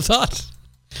næju sína þar.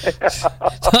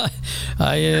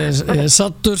 Ég er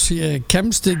sattur, ég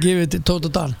kemst ekki við til Tóta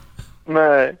Dan.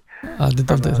 Nei. Það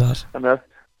er aldrei þar.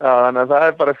 Þannig að það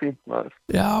er bara fínt, maður.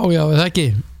 Já, það ekki.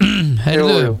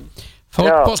 Heyrðu,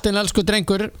 fótboltinn elsku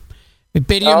drengur. Við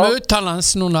byrjum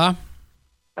utanlands núna.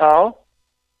 Já.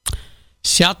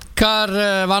 Sjatkar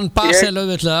vann Basel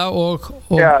auðvitað og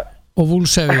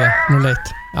Vúlsefja nú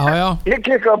leitt. Já. Ég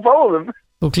klikkaði á báðum.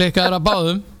 Þú klikkaði á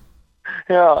báðum?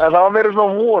 Já, en það var meira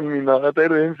svona von mín að þetta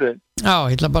eru hinsveginn. Já,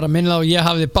 ég ætla bara að minna það og ég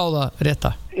hafði báða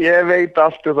rétta. Ég veit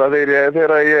allt um það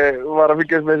þegar ég var að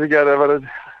fylgjast með þessi gerð.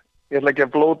 Ég ætla ekki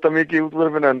að blóta mikið í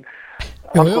útvarpinu en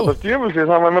hann kom það stjöfulsins,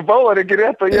 hann var með báðar ekki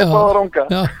rétt og ég báðar ranga.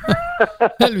 Já,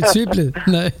 helvit sviplið.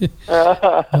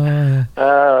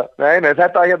 Nei,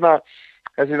 þetta hérna,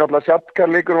 þessi náttúrulega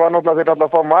Sjatkarleikur var náttúrulega þeir náttúrulega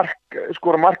að fá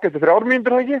skora mark eftir 3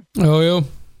 mínútur, ekki? Jú.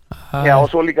 Já, og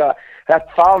svo líka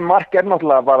það mark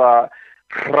náttúrulega bara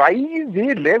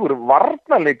hræðilegur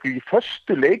varnarleikur í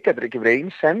föstu leik, þetta ekki verið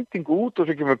ein sending út og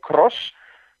svo kemur kross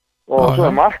og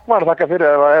svo markmaður þakka fyrir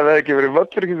ef það ekki verið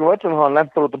völlur ekki völlur þá hann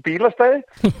lempar út á bílastæði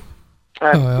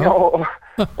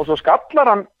og svo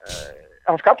skallar hann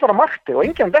skallar á markti og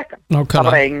enginn að dekka það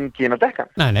var enginn að dekka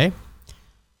Nei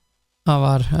það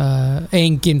var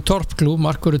enginn torpklú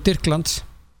Markur Dirklands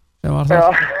sem var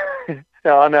það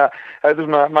Já, þannig að þetta er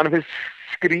svona mann finnst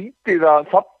skrítið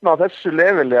að þarna á þessu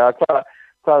leveli að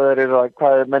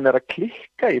hvað menn að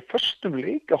klikka í föstum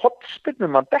leik að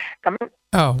hotspinnum að dekka menn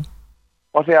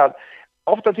og því að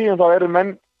ofta tíðum þá eru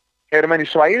menn í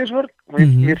svæðisvörn og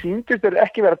mér sýndist þeir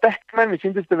ekki vera dekkmenn, mér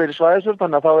sýndist þeir vera í svæðisvörn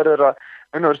þannig að þá verður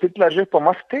að stilla þessu upp á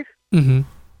marktík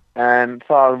en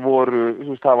það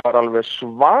var alveg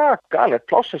svakalegt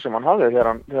plássi sem hann hafði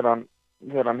þegar hann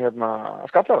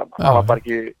skallar hann það var bara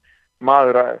ekki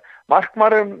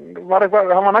markmaðurinn var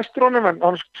eitthvað, hann var næstur honum en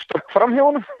hann stökk fram hjá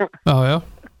honum Já,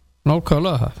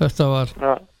 nákvæmlega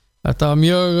þetta var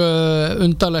mjög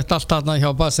undarlegt allt þarna hjá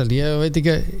Basel ég veit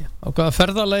ekki á hvaða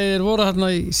ferðalegir voru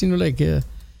þarna í sínu leiki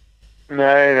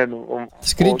Nei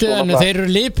Skrítið en þeir eru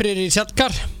liprir í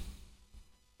Sjaldgar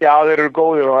Já, þeir eru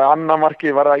góðir og annar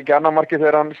markið var það ekki annar markið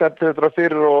þegar hann setti þetta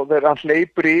fyrir og hann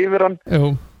hleypur yfir hann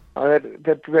Jú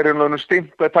Þeir eru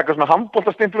stimpl, þeir taka svona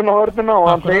handboltastimplun á hörnuna og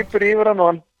hann hleypur yfir hann og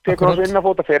hann tekur hans inn að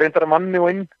fóta, fer reyndar manni og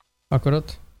inn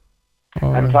Akkurat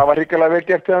En það var hrikalega vel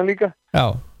gert til hann líka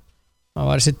Já,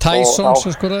 það var þessi Tyson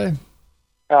sem skoraði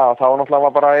Já, þá náttúrulega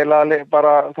var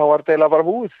bara þá var þetta eiginlega bara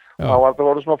búið þá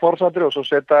voru svona forsættir og svo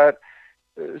setja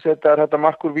þær þetta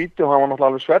mark úr víti og hann var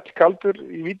náttúrulega alveg svellkaldur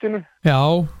í vítinu Já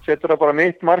Setur það bara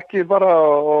mitt markið bara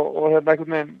og hérna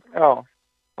einhvern veginn, já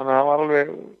þannig að það var alveg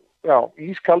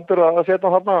ískaldur að setja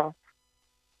þarna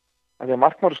því að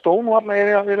markmaður stóð nú alveg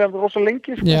er rosa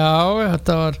lengi sko. Já,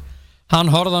 þetta var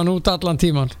hann horfði hann út allan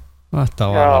tíman þetta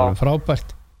var alveg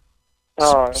frábært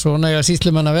svona eiga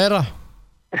sýslumenn að vera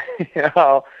Já,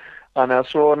 þannig að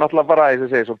svo náttúrulega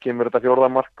bara svo kemur þetta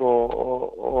fjórða mark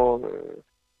og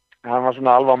hann var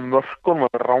svona alveg á mörkum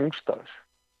og rángstæðis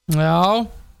Já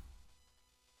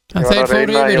en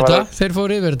þeir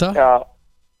fóru yfir þetta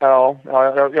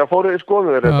Já, fóruð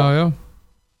skoðuður þetta.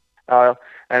 Já.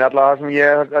 En alltaf það sem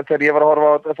þegar ég var að horfa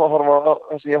á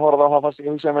það sem ég horfði á það fannst ég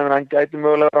hugsaði með hann gæti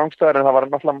mögulega rángstæður en það var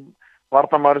náttúrulega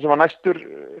varnarmaður sem var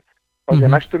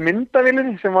næstur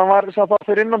myndavílinni sem var satt það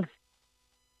fyrir innan.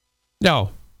 Já,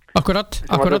 akkurat.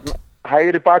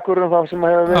 Hægri bakvörðum það sem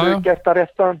hefur verið gert að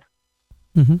rétta hann.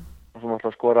 Og svo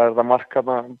náttúrulega skoraði þetta mark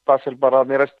hérna Basel bara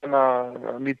í restina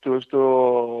 90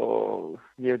 og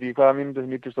ég veit ekki hvaða mínútu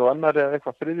 90 og annari eða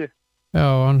eitthvað þriði Já,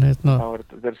 hann þá er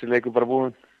þessi leikur bara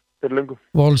búinn fyrir löngu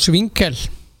Wolfswinkel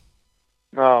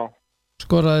Já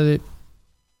skoraði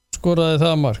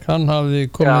það mark hann hafði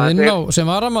komið inn á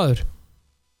sem varamaður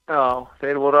Já,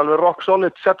 þeir voru alveg rock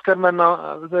solid setkarmenn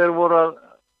þeir voru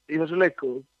í þessu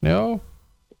leiku Já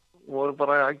voru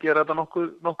bara að gera þetta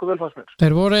nokkuð vel fannst mér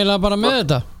Þeir voru eiginlega bara með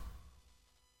þetta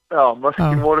Já,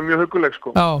 mörkin voru mjög hugguleg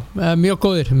sko Já, mjög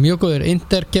góðir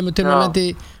Inter kemur til að lendi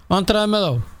vandræði með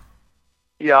þá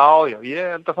Já, ég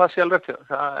held að það sé alveg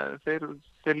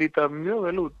þeir líta mjög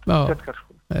vel út setkar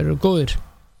sko Þeir eru góðir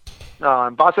Já,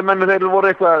 en basemennu þeir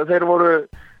voru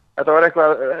þetta var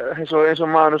eitthvað eins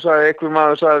og maður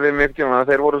sagði við mig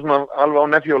þeir voru svona alveg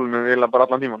á nefjólinu við bara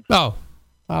allan tíman Já,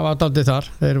 það var daldið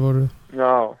þar þeir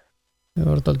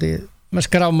voru daldið með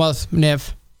skrámað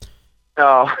nef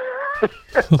Já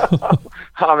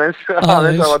aðeins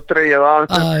það var dreigið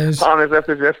aðeins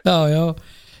eftir sér Já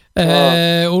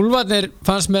Úlfarnir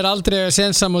fannst mér aldrei að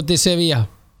sensa móti Sevilla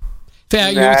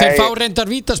þeir fá reyndar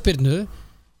vítaspyrnu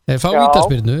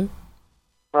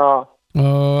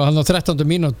og hann á 13.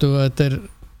 mínútu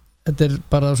þetta er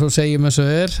bara svo segjum eins og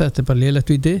þetta er bara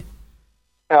lélegt víti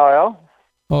Já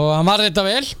og hann var þetta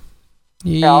vel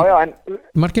í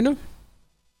markinu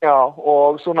Já,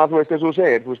 og svona, þú veist, eins og þú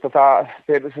segir, þú veist, að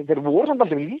þeir voru samt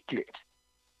alltaf líklegir.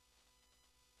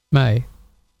 Nei,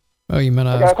 ég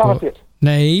menna,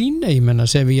 Nei, ég menna,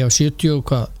 Sevilla á 70 og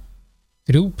hvað,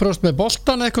 3% með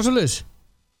boltan eitthvað svo leiðis.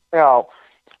 Já,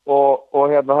 og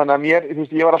hérna, þannig að mér, þú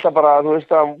veist, ég var alltaf bara, þú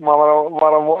veist, að maður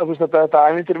var að, þú veist, þetta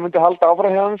ævintýri myndi halda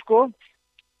áfram hjá þeim, sko,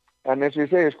 en eins og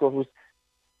ég segi, sko, þú veist,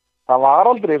 það var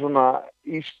aldrei svona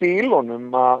í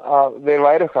spílunum að þeir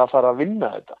væri eitthvað að fara að vinna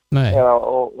þetta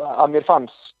og að mér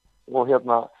fannst og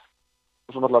hérna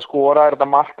og svo náttúrulega skoraði þetta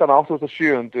markana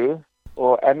 87.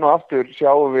 og enn og aftur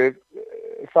sjáum við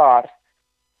þar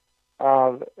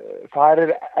að það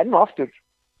er enn og aftur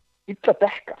illa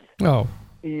dekka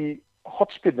í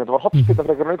hotspinnu, þetta var hotspinna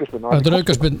frekar en aukaspinna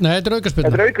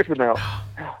Þetta er aukaspinna,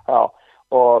 já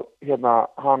og hérna,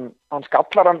 hann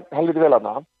skallar hann helviti vel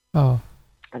hana, Já,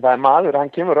 en það maður,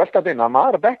 hann kemur röltað inn,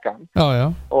 maður að bekka hann, já,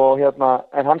 og hérna,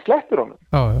 en hann sleppur honum,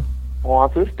 já, og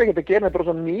hann þurfti ekkert að gera þetta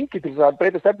svo mikið til þess að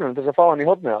breyta stefnunum til þess að fá hann í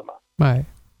hornið hana. nei,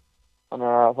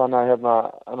 Þannig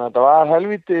að þetta var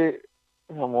helviti,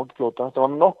 það má ekki flóta, þetta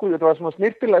var nokkuð, þetta var svona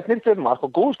snirtilega mark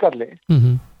og góð skalli.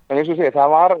 En eins og segja, það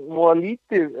var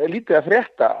lítið að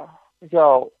frétta hjá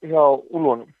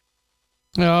Úlfunum.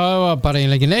 Já, það var bara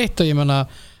eiginlega ekki neitt og ég menna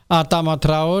Adama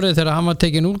Traore þegar hann var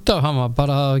tekin út af, hann var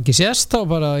bara ekki sést þá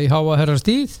bara í háa herra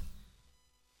stíð.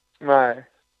 Nei.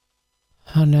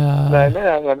 Þannig að...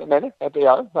 Nei, þetta,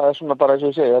 já, það er svona bara eins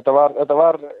og ég segi, þetta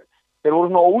var, þeir voru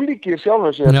svona ólíkir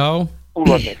sjálfum sér, Já,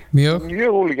 Úlfarnir.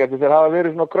 Mjög ólíkir, þeir hafa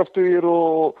verið svona kröftugir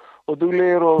og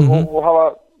duglegir og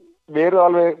hafa verið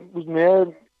alveg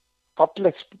með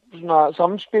fallegt svona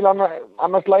samspil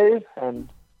annars lagið,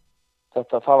 en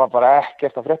það var bara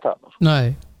ekkert að frétta þarna.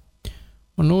 Nei,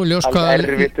 og nú er ljós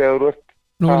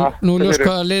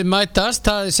hvaða lið mætast,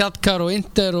 það er Shakhtar og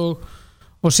Inter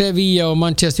og Sevilla og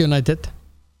Manchester United.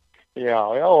 Já,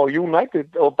 og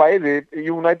United og bæði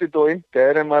United og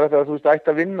Inter, en maður þú veist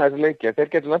ætti að vinna þessi leiki, þeir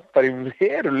getur lent bara í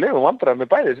verulegum vandræðum með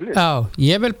bæði þessi lið. Já,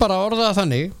 ég vil bara orða það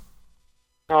þannig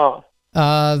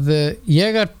að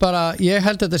ég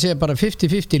held að þetta sé bara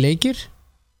 50-50 leikir.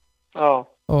 Já.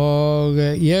 Og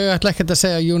ég ætla ekki að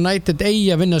segja að United eigi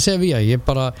að vinna Sevilla,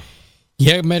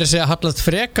 ég meira segja hallast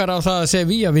frekar á það að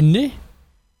Sevilla vinni.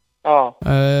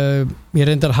 Ég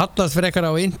reyndar hallast frekar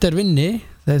á Inter vinni,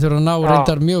 þeir þurfa að ná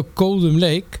reyndar mjög góðum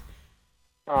leik.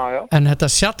 En þetta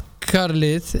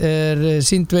Shakhtar-lið er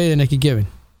sínd veiðin ekki gefin.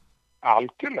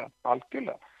 Algjörlega.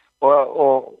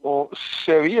 Og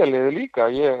Sevilla-liðið líka,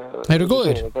 þeir eru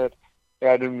góðir.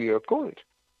 Þeir eru mjög góðir.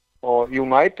 Og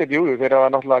United, þeir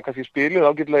hafa náttúrulega kannski spilið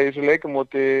ágætlega í þessu leikum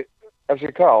móti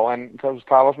FCK, en það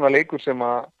var svona leikur sem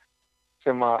að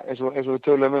eins og við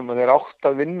tölum að þeir átt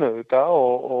að vinna þetta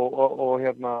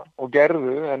og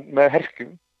gerðu en með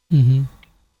herkjum.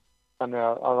 Þannig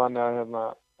að en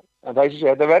það er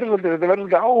þetta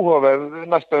verður áhugaverð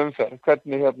næsta umferð,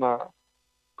 hvernig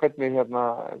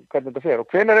þetta fer og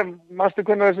manstu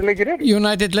hvenær þessi leikir eru?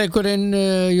 United leikurinn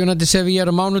United Sevilla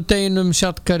á mánudeginum,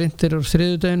 Shakhtar Inter á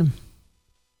þriðjudeginum.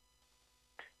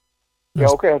 Já,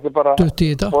 ok, þetta er bara stutt í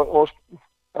þetta.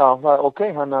 Ok,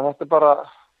 þannig að þetta er bara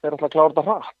þeir ætla að klára þetta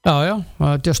hratt. Já,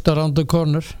 just around the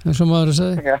corner eins og maður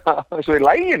sagði. Já, eins og í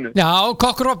laginu. Já,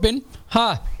 Cock Robin.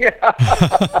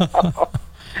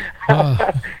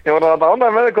 Ég var að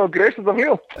ánægja með eitthvað og greist þetta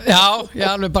fljótt. Já, ég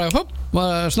alveg bara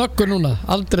snöggur núna,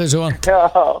 aldrei svo vant.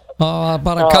 Það var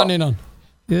bara kanínan.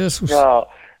 Jesús. Já,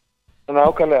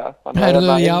 nákvæmlega. Það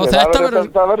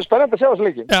verður spennandi að sjá þessu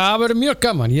leiki. Já, það verður mjög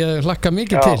gaman, ég hlakka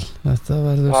mikið til. Þetta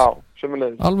verður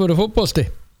alvöru fótbolti.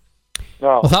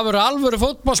 Og það verður alvöru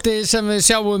fótbolti sem við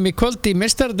sjáum í kvöld í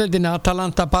meistaradeildinni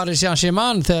Atalanta Paris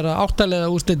Saint-Germain þegar 8-liða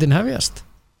úrslitin hefjast.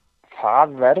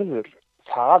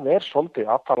 Það er svolítið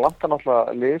Atalanta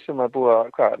náttúrulega lið sem er búið að,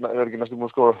 er ekki næstu búið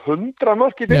að skora 100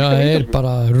 mörk í deildinni? Já, þeir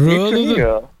bara röðuðu.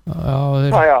 Já,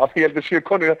 ég heldur séu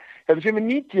konur, ég heldur séu með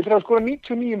 90, þeir hafa skorað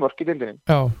 99 mörk í deildinni.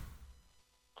 Já.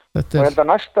 Og ég held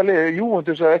að næsta lið,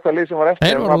 Juventus eða eitthvað lið sem var eftir,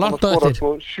 þeir voru langt á eftir.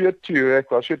 70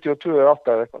 eitthvað, 72 eða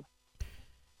 8 eða eitthvað.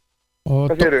 Og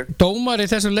dómar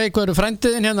í þessu leiku eru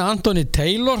frændiðin hérna Anthony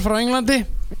Taylor frá Englandi.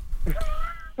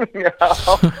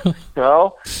 Já.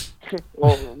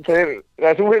 Og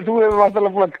þú hefur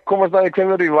vantilega búin að komast að hver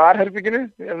verður í varherbygginu?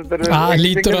 Það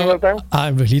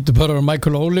lítur bara að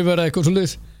Michael Oliver eða eitthvað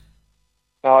svolítið.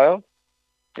 Já,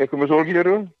 eitthvað með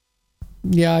sólgliru.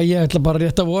 Já, ég ætla bara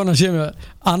rétt að vona að sé með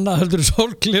annað heldur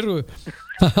sólgliru,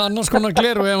 annars konar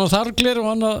gliru ef maður þarf gliru og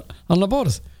annað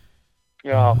borð.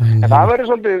 Já, en það verður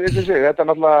svolítið, þetta er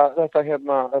náttúrulega,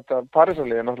 þetta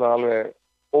Parísarlið er náttúrulega alveg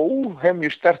óhemju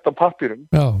sterkt á pappírum.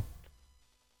 Já.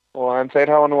 En þeir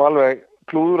hafa nú alveg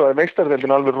klúðraði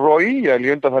meistaradeildina alveg rójal í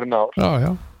undanfarin ár.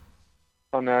 Já.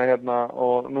 Þannig að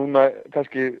og núna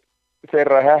kannski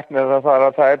þeirra heppnið að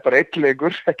það er bara 1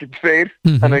 leikur, ekki 2,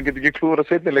 þannig að þeir get ekki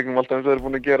klúðrað seinni leiknum alltaf eins og þeir eru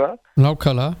búin að gera.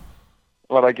 Nákvæmlega.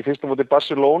 Var það ekki fyrst á móti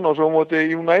Barcelona og svo á móti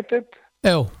United?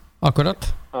 Jú, akkurat.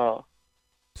 Já.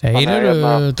 Þeir eru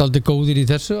dálítið góðir í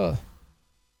þessu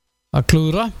að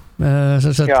klúðra,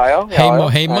 heim og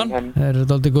heimann, þeir eru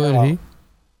dálítið góðir í því.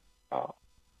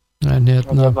 En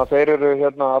þeir eru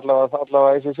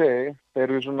allavega eins og segi, þeir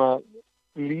eru svona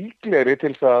líklegri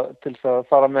til að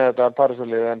fara með þetta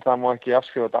Parísarlið en það má ekki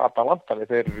afskrifa þetta Atalanta-lið,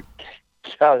 þeir eru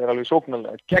geggjaðir, alveg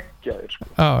sóknarlega geggjaðir.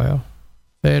 Já,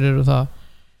 þeir eru það.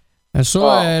 En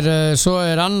svo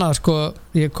er annað,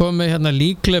 ég kom með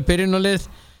líklega byrjunarlið.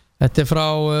 Þetta er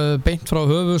beint frá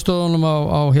höfuðstofunum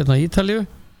á Ítalíu.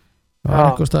 Það var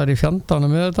eitthvað staðar í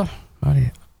fjandanum með þetta.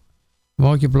 Má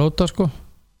ekki blóta sko.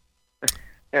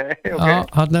 Okay.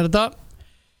 Hann þetta.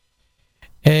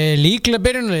 Líklega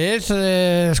byrjunlið,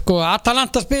 sko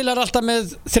Atalanta spilar alltaf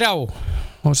með 3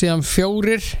 og síðan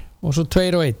 4 og svo 2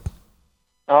 og 1.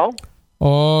 Já.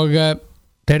 Og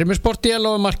þeir eru með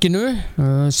Sportiello í markinu,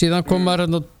 síðan komar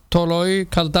hérna Toloi,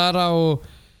 Caldara og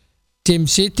Team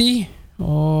City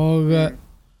og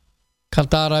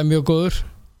Caldara mjög góður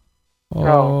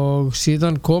og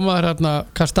síðan koma hérna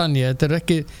Kastanje, þetta er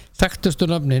ekki þekktustu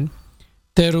nöfnin,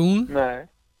 Derun,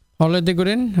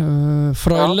 hollendingurinn,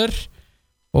 Freuler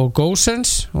og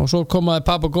Gosens og svo komaði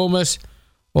Papa Gómez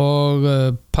og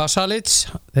Pasalic,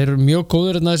 þeir eru mjög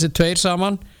góður hérna þessi 2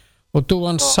 saman og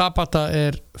Duan Zapata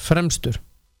er fremstur.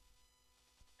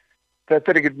 Þetta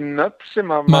er ekkert nöfn sem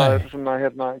að maður svona,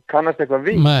 kannast eitthvað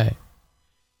við. Nei.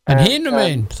 En hinum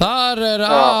einn, þar er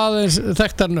aðeins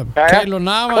þekktar nöfn. Keylor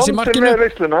Navas í markinu. Komdu með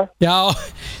veisluna. Já,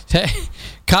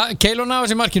 Keylor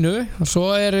Navas í markinu og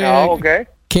svo er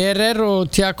Kerer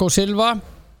og Thiago Silva,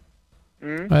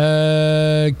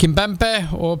 Kimpembe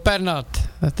og Bernat.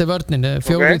 Þetta er vörnin,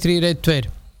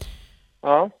 4-3-1-2.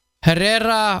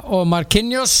 Herrera og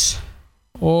Marquinhos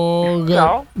og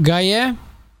Gaye.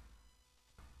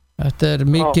 Þetta er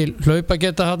mikil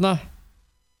hlaupageta hérna.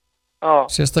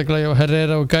 Sérstaklega hjá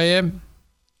Herrera og Gaye.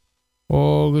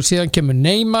 Og síðan kemur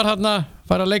Neymar hérna,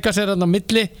 fara að leika sér hérna á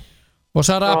milli og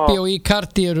Sarabia og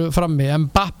Icardi eru frammi.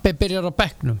 Mbappe byrjar á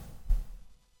bekknum.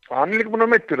 Hann er líka búinn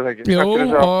að meiddur, það ekki? Jú,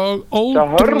 og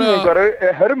ótrúlega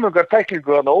hörmungar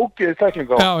tæklingu, þannig að ógeðið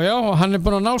tæklingu á. Já, og hann er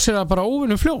búinn að ná sér að bara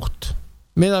óvinnu fljótt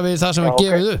miðað við það sem er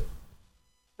gefið upp.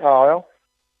 Já,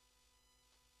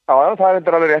 það er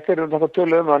endur alveg rétt, þeir eru þetta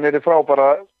tölu hann er frá bara,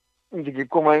 ekki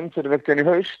koma inn fyrir vektin í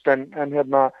haust, en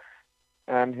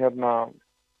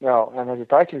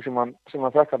þessi tækling sem hann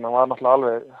fekk hann var náttúrulega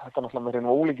alveg, þetta er náttúrulega með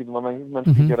hreinu ólíkindum að menn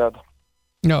ekki gera þetta.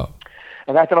 Já.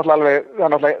 En þetta er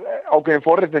náttúrulega ákveðin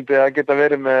forréttindi að geta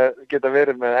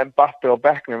verið með Mbappe á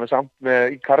bekknum samt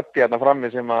með Icardi hérna frammi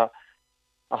sem að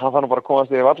hann fann bara að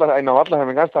komast yfir eina af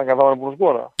allarheimin gangstanga þá var hann búinn að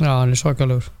skora. Já, hann er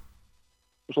svakalegur.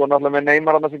 Og svo náttúrulega með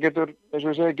Neymar hann sem getur, eins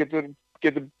og ég segi,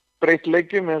 getur breytt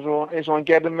leikjum eins og hann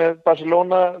gerði með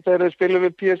Barcelona þegar þeir spiluðu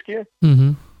við PSG.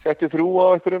 73 á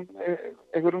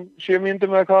einhverjum 7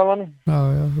 mínútum eða hvað það var. Já,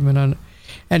 ég meina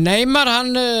en Neymar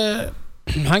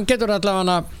hann getur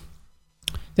allavega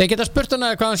þeir geta spurt hann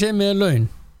hvað hann sé með laun.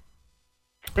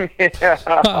 Já,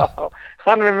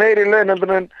 hann er meiri laun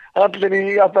heldur en allir í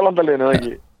Atalanta-liðinu, eða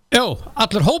ekki? Jó,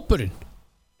 allur hópurinn.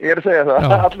 Ég er að segja það,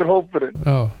 allur hópurinn.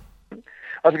 Já.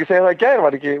 Það er ekki að segja það í gær,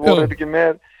 voru þetta ekki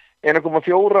með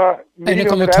 1,4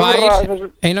 milljónir evra?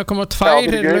 1,2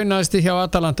 er launaðasti hjá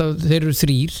Atalanta, þeir eru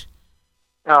 3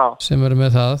 sem eru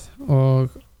með það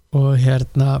og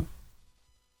hérna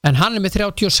en hann er með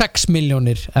 36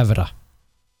 milljónir evra.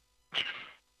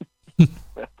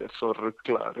 Þetta er svo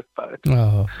rugglaður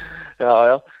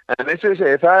Já, en eins og ég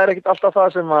segi, það er ekkert alltaf það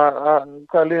sem að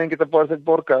hvaða liðin geta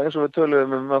borga eins og við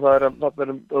töluðum að það er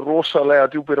rosalega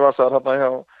djúpir vasar hérna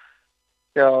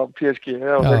hjá PSG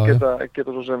þeir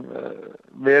geta svo sem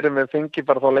verið með fengi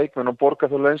bara þá leikmenn og borga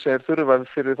þá laun sem þeir þurfa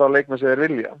fyrir þá leikmenn sem þeir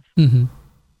vilja.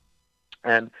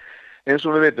 En eins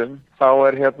og við vitum þá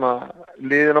er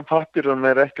liðin á pappírum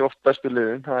er ekki oft bestu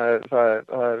liðin það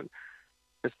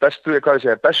er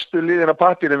bestu liðin á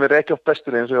pappírum er ekki oft bestu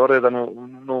liðin eins og ég orðið þetta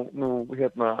nú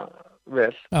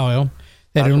vel. Já.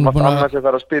 Þeir eru búin að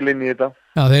fara að spila inn í þetta.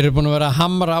 Já, þeir eru búin að vera að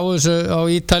hamra á þessu á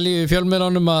Ítalíu í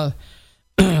fjölmiðlunum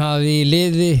að í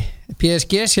liði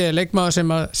PSG sé leikmaður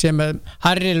sem er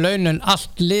hærri laun en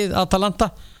allt lið Atalanta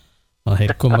og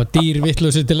þeir koma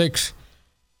dýrvittlausi til leiks.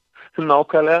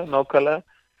 Nákvæmlega.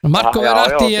 Marco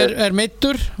Verratti er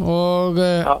meiddur og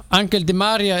Angel Di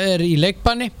Maria er í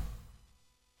leikbanni.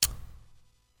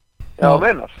 Já,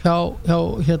 meinar. Hjá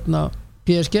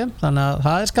PSG, þannig að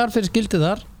það er skarð fyrir skildið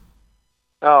þar.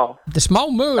 Já. Þetta er smá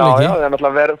möguleiki. Já, það er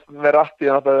náttúrulega Verratti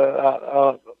að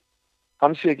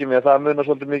hann sé ekki með, það munar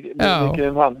svolítið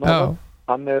mikið hann.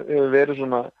 Hann hefur verið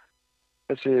svona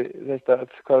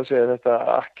þetta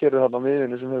akkeru þarna á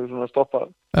miðjunni sem hefur svona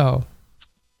stoppað. Já.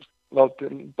 Látið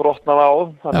brotnað á,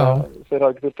 þannig að þeir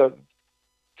hafa ekki þurft að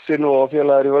Silva og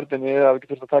félagar í vördinni hafa ekki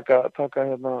þurft að taka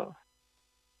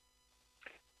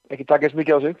ekki taka eins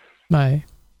mikið á sig. Nei.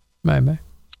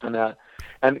 Þannig að,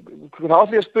 en þá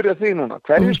ætlum ég að spyrja þig núna,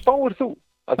 hverju spáir þú?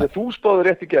 Að þú spáður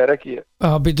rétt í gær, ekki ég.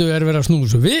 Býtu, verið að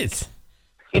snúsa við?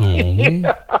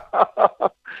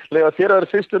 Lega þér að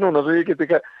vera fyrstu núna, svo ég geti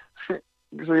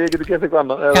gert eitthvað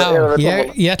annað.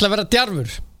 Ég ætla að vera djarfur.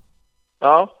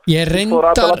 Já, þú fór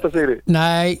Atalanta sigri.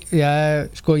 Nei,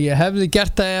 ég hefði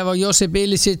gert það ef að Josip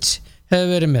Ilicic hefði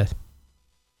verið með.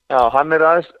 Já, hann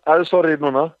aðeins sorgið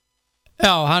núna.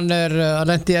 Já, hann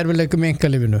lendi í erfiðleikum í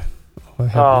einkalífinu og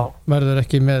verður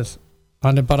ekki með,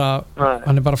 hann er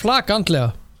bara flak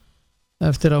andlega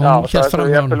eftir að hún hélt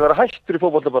fram hjá honum. Já, það er vera hættur í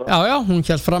fótbolta bara. Já, hún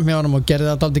hélt fram hjá honum og gerði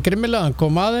það dálítið grimmilega, hann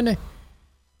kom að henni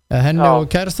og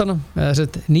kærastanum, eða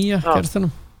þessi nýja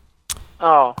kærastanum,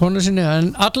 konu sinni,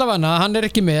 en allavega hann er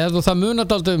ekki með og það munar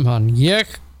dálítið hann.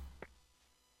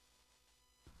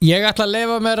 Ég ætla að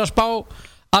leyfa mér að spá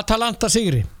Atalanta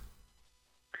sigri.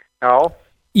 Já.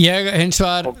 Ég hins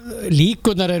vegar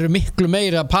líkurnar eru miklu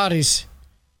meira að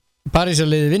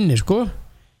Parísarliðið vinni, sko.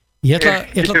 Ég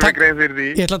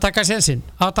ætla að taka sénsinn.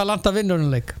 Atalanta vinnur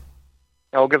hann leik.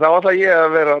 Já, ok, þá ætla ég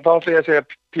að segja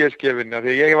PSG vinna,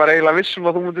 því ég var eiginlega vissum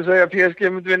að þú myndi segja að PSG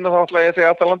myndi vinna, þá ætla ég að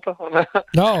segja Atalanta.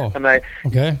 Já,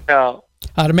 ok. Já.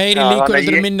 Það er meiri líkur að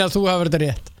þú minna að þú hafa verið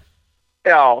rétt.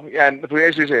 Já, en þú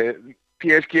veist ég segi,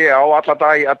 PSG á alla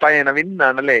daginn að vinna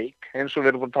þennan leik, eins og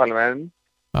við erum búin að tala um,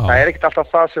 en það er ekkert alltaf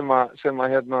það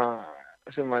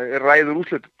sem að ræður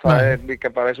úrslit. Það er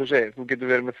líka bara eins og segir, þú getur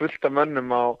verið með fullt af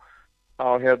mönnum á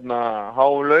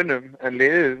háum launum, en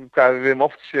liðið, hvað við hefum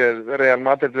oft séð, Real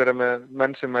Madrid verið með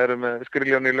menn sem eru með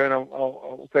skriljónu í laun á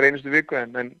hver einustu viku,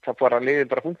 en það bara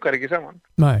liðið bara funkar ekki saman.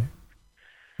 Nei.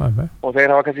 Og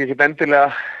þeir hafa kannski ekkert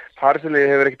endilega, Parísarliðið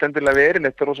hefur ekkert endilega verið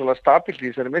neitt rosalega stabilt í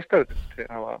þessari meistaratild.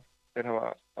 Þeir hafa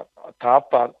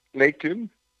tapað leikjum.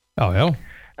 Já.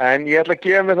 En ég ætla að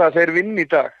gefa mig það að þeir vinni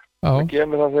í dag. Að gefa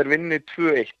mig það að þeir vinni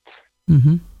 2-1.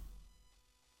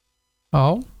 Já.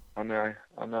 Þannig að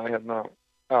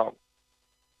já.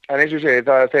 En eins og ég segi,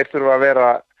 þeir þurfa að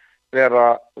vera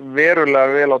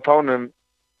verulega vel á tánum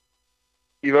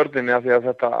í vörðinni, af því að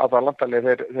þetta Atalanta-lið,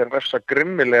 þeir refsa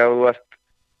grimmilega ef þú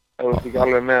ert ekki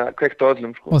alveg með kveikt á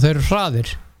öllum, sko. Og þeir eru hraðir.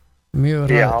 Mjög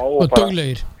hraðir. Og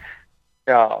duglegir.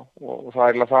 Já, og það er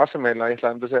eiginlega það sem ég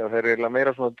ætlaði að segja, þeir eru eiginlega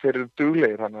meira svona, þeir eru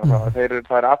duglegir, þannig að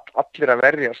það er allir að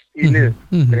verjast í liðum,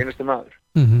 þeir einustu maður.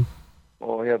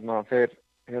 Og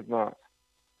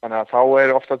þannig að þá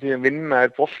er ofta tíðin vinna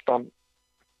boltan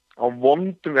á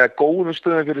vondum eða góðum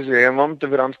stöðum fyrir sig, en vondum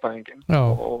fyrir andstæðingin,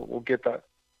 og geta,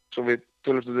 svo við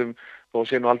tölumstum, þó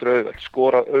sé nú aldrei auðveld,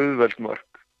 skora auðveld mörk.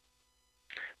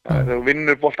 Þegar þú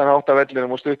vinnur boltan hátt af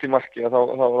vellinum og stutt í marki, þá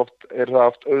er það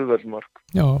oft auðveld mörk.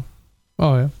 Já.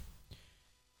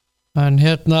 En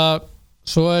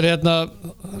svo er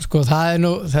sko það er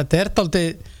nú, þetta er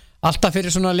alltaf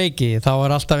fyrir svona leiki, þá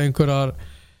er alltaf einhverjar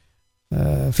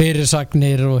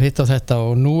fyrirsagnir og hitt á þetta,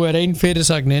 og nú er ein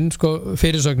fyrirsögnin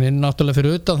náttúrulega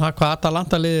fyrir utan það hvað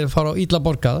Atalanta-liðið fara á illa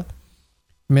borgað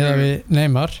með að við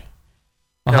Neymar,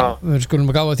 og við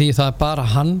skulum gáfa því það er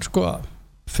bara hann, sko,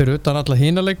 fyrir utan alla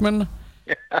hina leikmenn.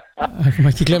 Ekki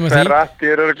maður ekki glemma því. Rætti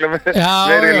er örgulega með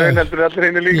verið laun heldur allir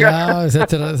henni líka. Já,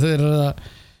 þetta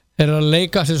er að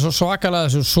leika sér svo svakalega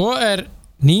þessu. Svo er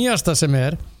nýjasta sem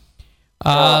er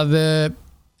að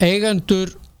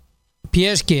eigendur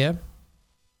PSG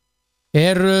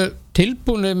eru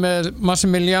tilbúinir með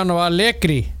Massimiliano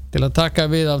Allegri til að taka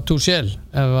við af Tuchel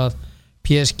ef að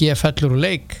PSG fellur úr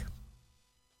leik.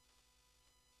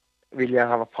 Vilja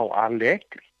hafa fá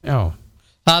Allegri? Já.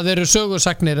 Það eru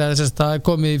sögursagnir eða þess að það er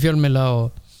komið í fjölmiðla og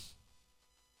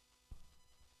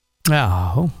Já,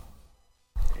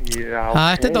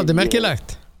 þetta er dálítið merkilegt.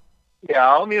 Já,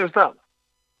 mér finnst það.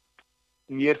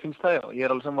 Mér finnst það, já. Ég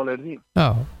er alveg sammálaður því. Já,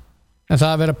 en það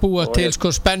er verið að búa til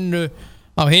sko spennu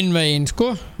á hinvegin, sko.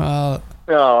 Já,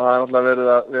 það er alltaf verið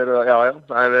að,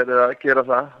 það er verið að gera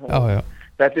það. Já.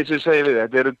 Þetta er sem ég segi við,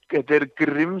 þetta er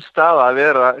grimm staða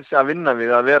að vinna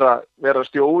við, að vera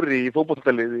stjóri í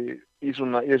fótboltaliði í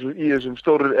þessum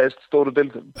stóru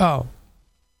deildum. Já.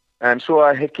 En svo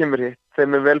að kemur hitt,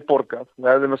 þeim er vel borgað,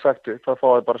 ef þeim er sagt upp, það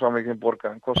fáið bara samvikið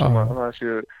borgað, en hvort það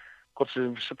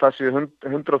séu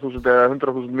 100.000 eða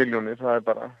 100.000 miljónir, það er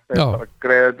bara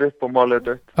greiða þetta upp og mála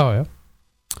þetta upp. Já.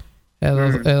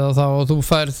 Eða þá þú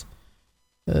færð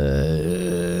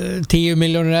 10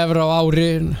 miljónir evra á ári,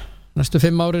 næstu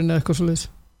 5 árin eða eitthvað svoleiðis.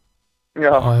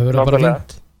 Já,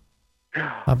 nákvæmlega.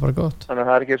 Það er bara gott. Þannig að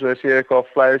það er ekki eins og þeir séu eitthvað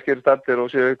á flæðiskeri staddir og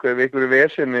séu eitthvað í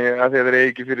vesinni að þeir eru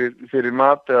ekki fyrir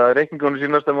mat eða reikningunni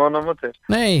sínasta mánaðamóti.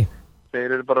 Nei. Þeir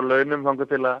eru bara launum þangað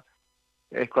til að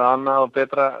eitthvað annað og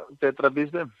betra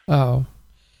býstum. Já.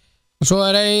 Og svo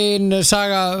er ein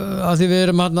saga að því við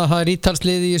erum það er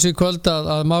ítalsliði í þessu kvöld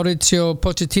að Mauricio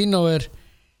Pochettino er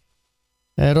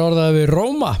orðað við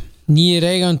Róma. Nýir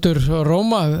eigendur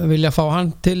Róma vilja fá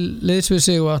hann til liðs við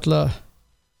sig og alltaf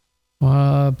og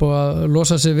það búið að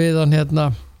losa sig við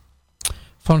hann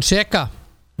Fonseca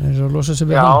losa sig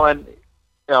við hann.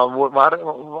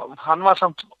 Hann var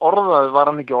samt orðað, var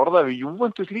hann ekki orðað við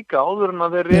Juventus líka áður en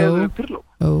að þeir reyðu Pirlo?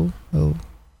 Jú.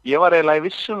 ég var eiginlega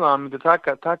vissum að hann myndi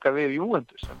taka við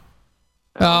Juventus.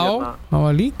 Já, hann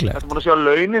var líklegt. Þetta búin að sjá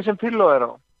launin sem Pirlo á.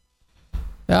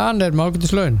 Já, hann með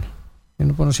ágætis laun.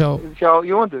 Ég búin að sjá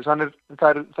Juventus, það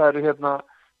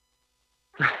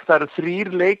eru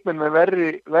 3 leikmenn með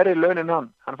verri laun en hann.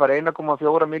 Hann fær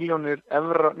 1,4 milljónir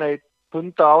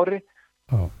punda ári.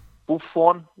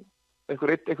 Buffon,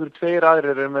 einhver 2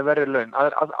 aðrir eru með verri laun.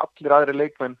 Allir aðri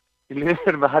leikmenn í liðinu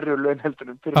eru með hærri laun heldur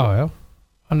en Pirlo. Já,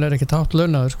 hann ekki tátt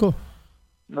launaður, sko.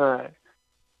 Nei,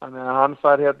 þannig að hann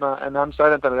fær en hann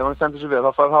sagði þetta, ef hann stendur sér við,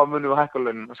 þá munum við hækka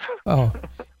launinu. Já,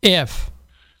 ef.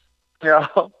 Já.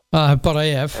 Það bara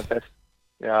ef.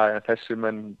 Já, þessi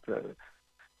menn,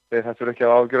 þeir þurfa ekki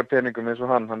að ágjöra peningum eins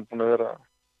og hann búin að vera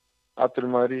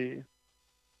atvinnumaður í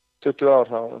 20 ár,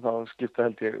 þá skipta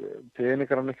held ég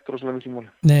peningar hann ekkert rosalega miklu máli.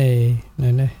 Nei.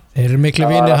 Þeir eru miklu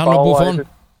vinir, hann og Buffon.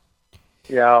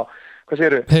 Já, hvað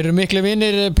segirðu? Þeir eru miklu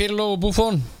vinir, Pirlo og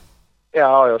Buffon. Já,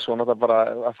 svo náttúrulega bara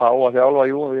að fá að þjálfa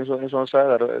eins og hann sagði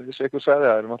það, eins og ykkur sagði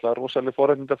það, eru náttúrulega rosalega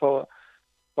forréttindi að fá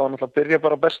náttúrulega að byrja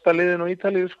bara besta liðin á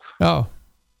Ítalíu, sko. Já.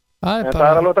 Það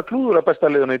er alveg þetta klúður að besta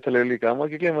liðin á Ítalíu líka, það má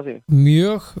ekki gleyma því.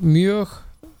 Mjög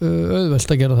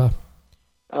auðvelt að gera það.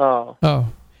 Já.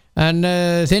 En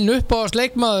þinn uppáhalds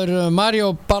leikmaður Mario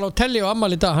Balotelli á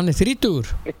afmæli í dag, hann 30.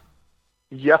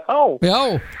 Já.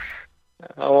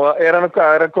 Og er hann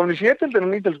komin í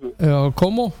sétildinu nýtelsku? Já,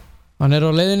 Como. Hann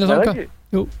á leiðinu þangað.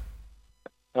 Jú.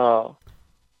 Já.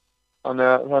 Þannig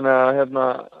að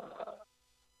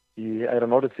er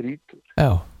hann orðið 30.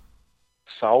 Já.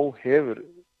 Sá hefur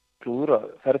klúðrað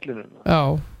ferlinum. Já.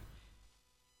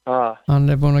 Hann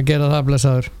búinn að gera það,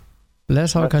 blessaður.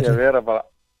 Blessaður kallinn. Það að vera bara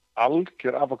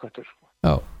algjör apaköttur.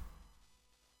 Já.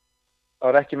 Það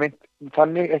var ekki meint,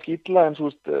 þannig ekki illa en þú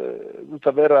veist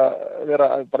að vera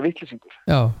bara vitleysingur.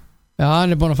 Já,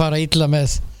 hann búinn að fara illa með.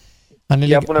 Hann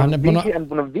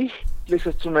búinn að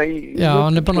vitleysast svona í... Já,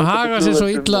 hann búinn að haga sér svo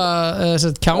illa,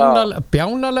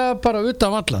 bjánalega bara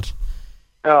utan vallar.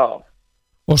 Já.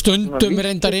 Og stundum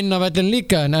reyndar inn á vellin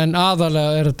líka, en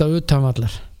aðalega þetta utan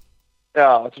vallar.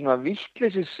 Já, þetta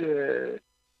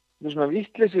svona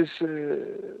vitleysis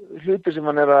hluti sem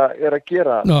hann er að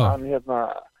gera. Hann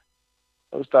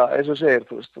þú veist að, eins og segir,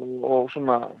 þú veist, og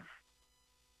svona,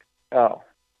 já,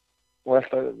 og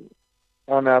alltaf,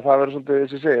 þannig að það verður svolítið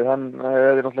þess að segja, hann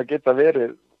hefði náttúrulega getað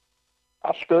verið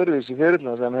allt öðruvísi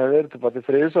fyrirlega sem hann hefði verið til bara til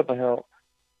friðsatna hjá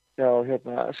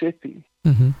City.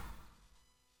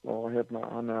 Og hann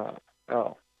já.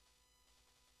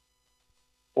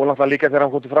 Og náttúrulega líka þegar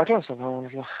hann kom til Frakklands, þá var hann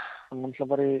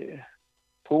náttúrulega bara í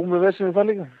tómu vesinu það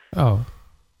líka. Já.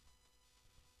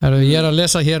 Ég að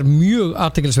lesa hér mjög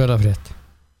athyglisverða frétt.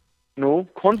 Nú,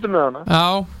 komdu með hana.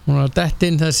 Já, hún dett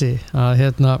inn þessi að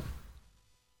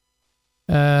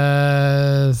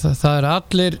það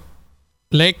allir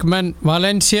leikmenn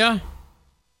Valencia.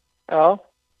 Já.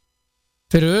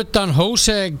 Fyrir utan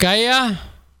Jose Gaya.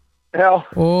 Já.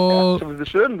 Og sem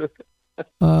þetta sölu.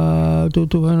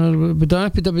 Býta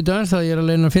það ég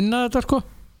að leina að finna þetta, sko.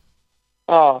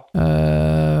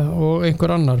 Og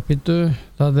einhver annar,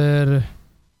 það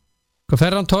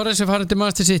Ferran Torres farið til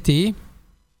Manchester City.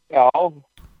 Já.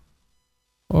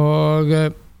 Og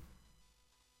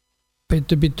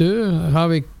þetta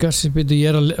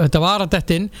var að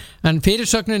detta inn, en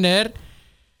fyrirsögnin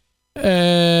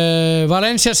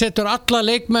Valencia setur alla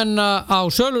leikmenna á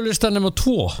sölulistanum og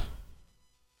 2.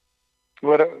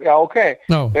 Já, ok.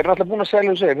 Þeir eru alltaf búin að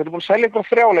selja þeir eru búin að selja ykkur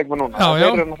 3 leikmenn núna.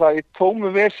 Þeir eru alltaf í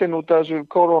tómu vesen út af þessu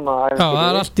korona. Já, það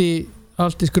er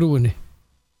allt í skrúinni.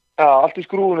 Já, allt í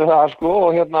skrúinu það, sko,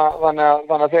 og þannig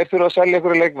að þeir þurfa að selja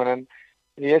ykkur leikmenn, en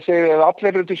ég segi ef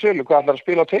allir eru til sölu, hvað ætlar að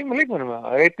spila á 2 leikmennum með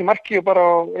það? 1 í marki og bara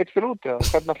 1 fyrir út, eða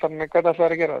hvernig ætlar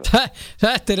að gera það?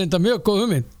 Þetta er enda mjög góð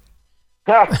hugmynd.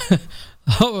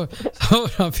 Þá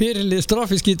er hann fyrirlið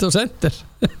Strofiskít og Sender.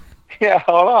 Já,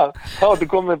 þá ertu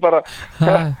komið bara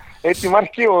 1 í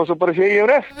marki og svo bara sé ég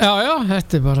ref. Já,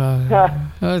 þetta er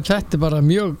bara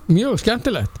mjög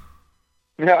skemmtilegt.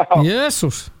 Já.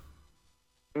 Jesús.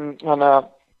 Þannig að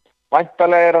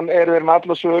væntanlega eru þeir með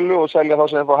alla sölu og selja þá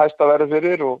sem þeir fá hæsta verð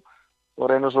fyrir og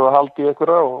reyna svo að halda í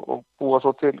einhverja og búa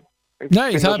svo til.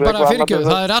 Nei, það er bara fyrirgjöf,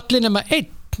 það er allir nema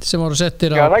 1 sem voru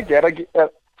settir á. Já, er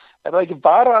það ekki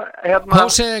bara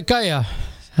Jose Gaya.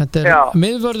 Þetta er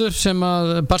miðvörður sem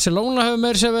að Barcelona hefur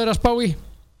meira sem verið að spá í.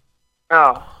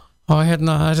 Já. Og það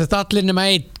er sett allir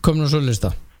nema 1 komin á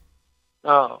sölulista.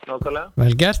 Já, nákvæmlega.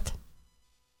 Vel gert.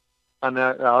 Þannig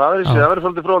að það verður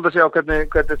svolítið fróðilegt að sjá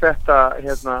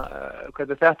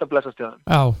hvernig þetta blessast í það.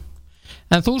 Já,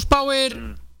 en þú spáir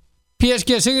PSG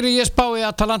sigri, ég spái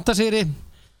Atalanta sigri.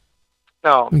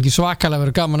 Já. Ekki svakalega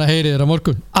verður gaman að heyri þér á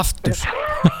morgun aftur.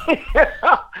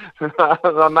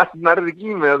 það nærði ekki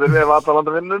í mig þegar við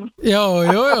Atalanta vinnum. Jó.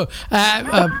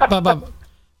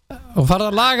 Og farðu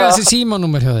að laga þessi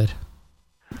símanúmer hjá þér.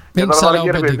 Ég þarf að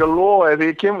gera fyrir, ég lofa þegar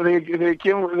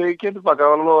ég kem tilbaka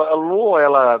að lofa ég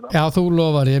að laga þetta. Já, þú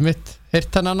lofar, ég mitt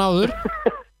hirt hennan áður.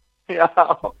 Já,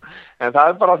 en það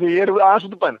bara því ég aðeins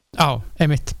út úr bænum. Já,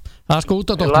 einmitt. Það sko út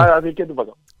á dollu. Ég laga það því ég kem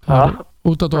tilbaka.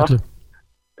 Út á dollu.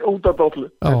 Út á dollu,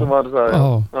 eins og maður sagði.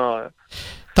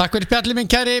 Takk fyrir spjallið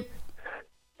minn, kæri.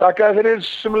 Takk fyrir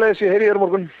sömuleiðis, ég heyri þér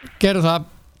morgun. Gerum það.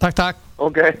 Takk.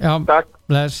 Ok, já, takk.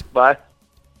 Bless. Bye.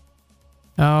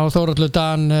 Já, Þórhallur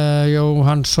Dan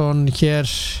Jóhannsson hér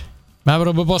með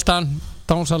Evrópuboltan.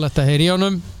 Dánsalegt að heyri í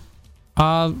honum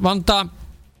að vanda.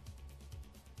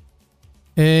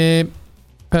 Er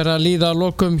að líða að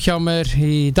lokum hjá mér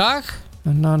í dag,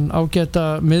 en hann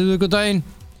ágæta miðvikudaginn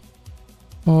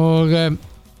og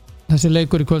þessi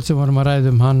leikur í kvöld sem vorum að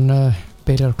ræðum, hann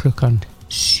byrjar klukkan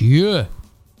 7.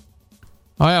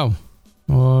 Já,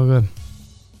 og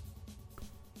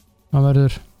það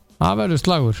verður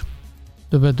slagur,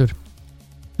 þú betur.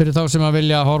 Fyrir þá sem að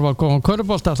vilja horfa á góðan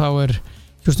körfubolta, þá er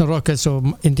Houston Rockets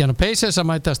og Indiana Pacers að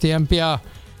mætast í NBA.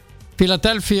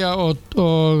 Philadelphia og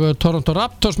Toronto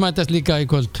Raptors mætast líka í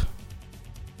kvöld.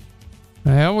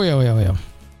 Já.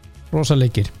 Rosa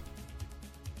leikir.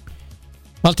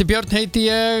 Valtý Björn heiti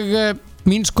ég,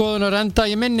 mín skoðunar enda.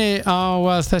 Ég minni á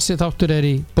að þessi þáttur er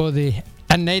í boði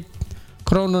N1,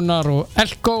 Krónunar og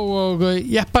Elko og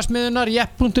jeppasmiðunar,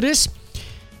 jepp.is.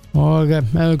 Og ef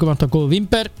við komum að góð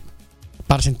vínber,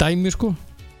 bara sem dæmi sko,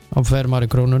 þá fer maður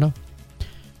í Krónuna.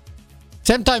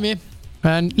 Sem dæmi,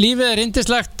 en lífið er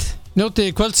yndislegt. Njótið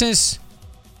kvöldsins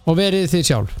og verið þið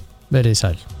sjálf. Verið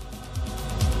sæl.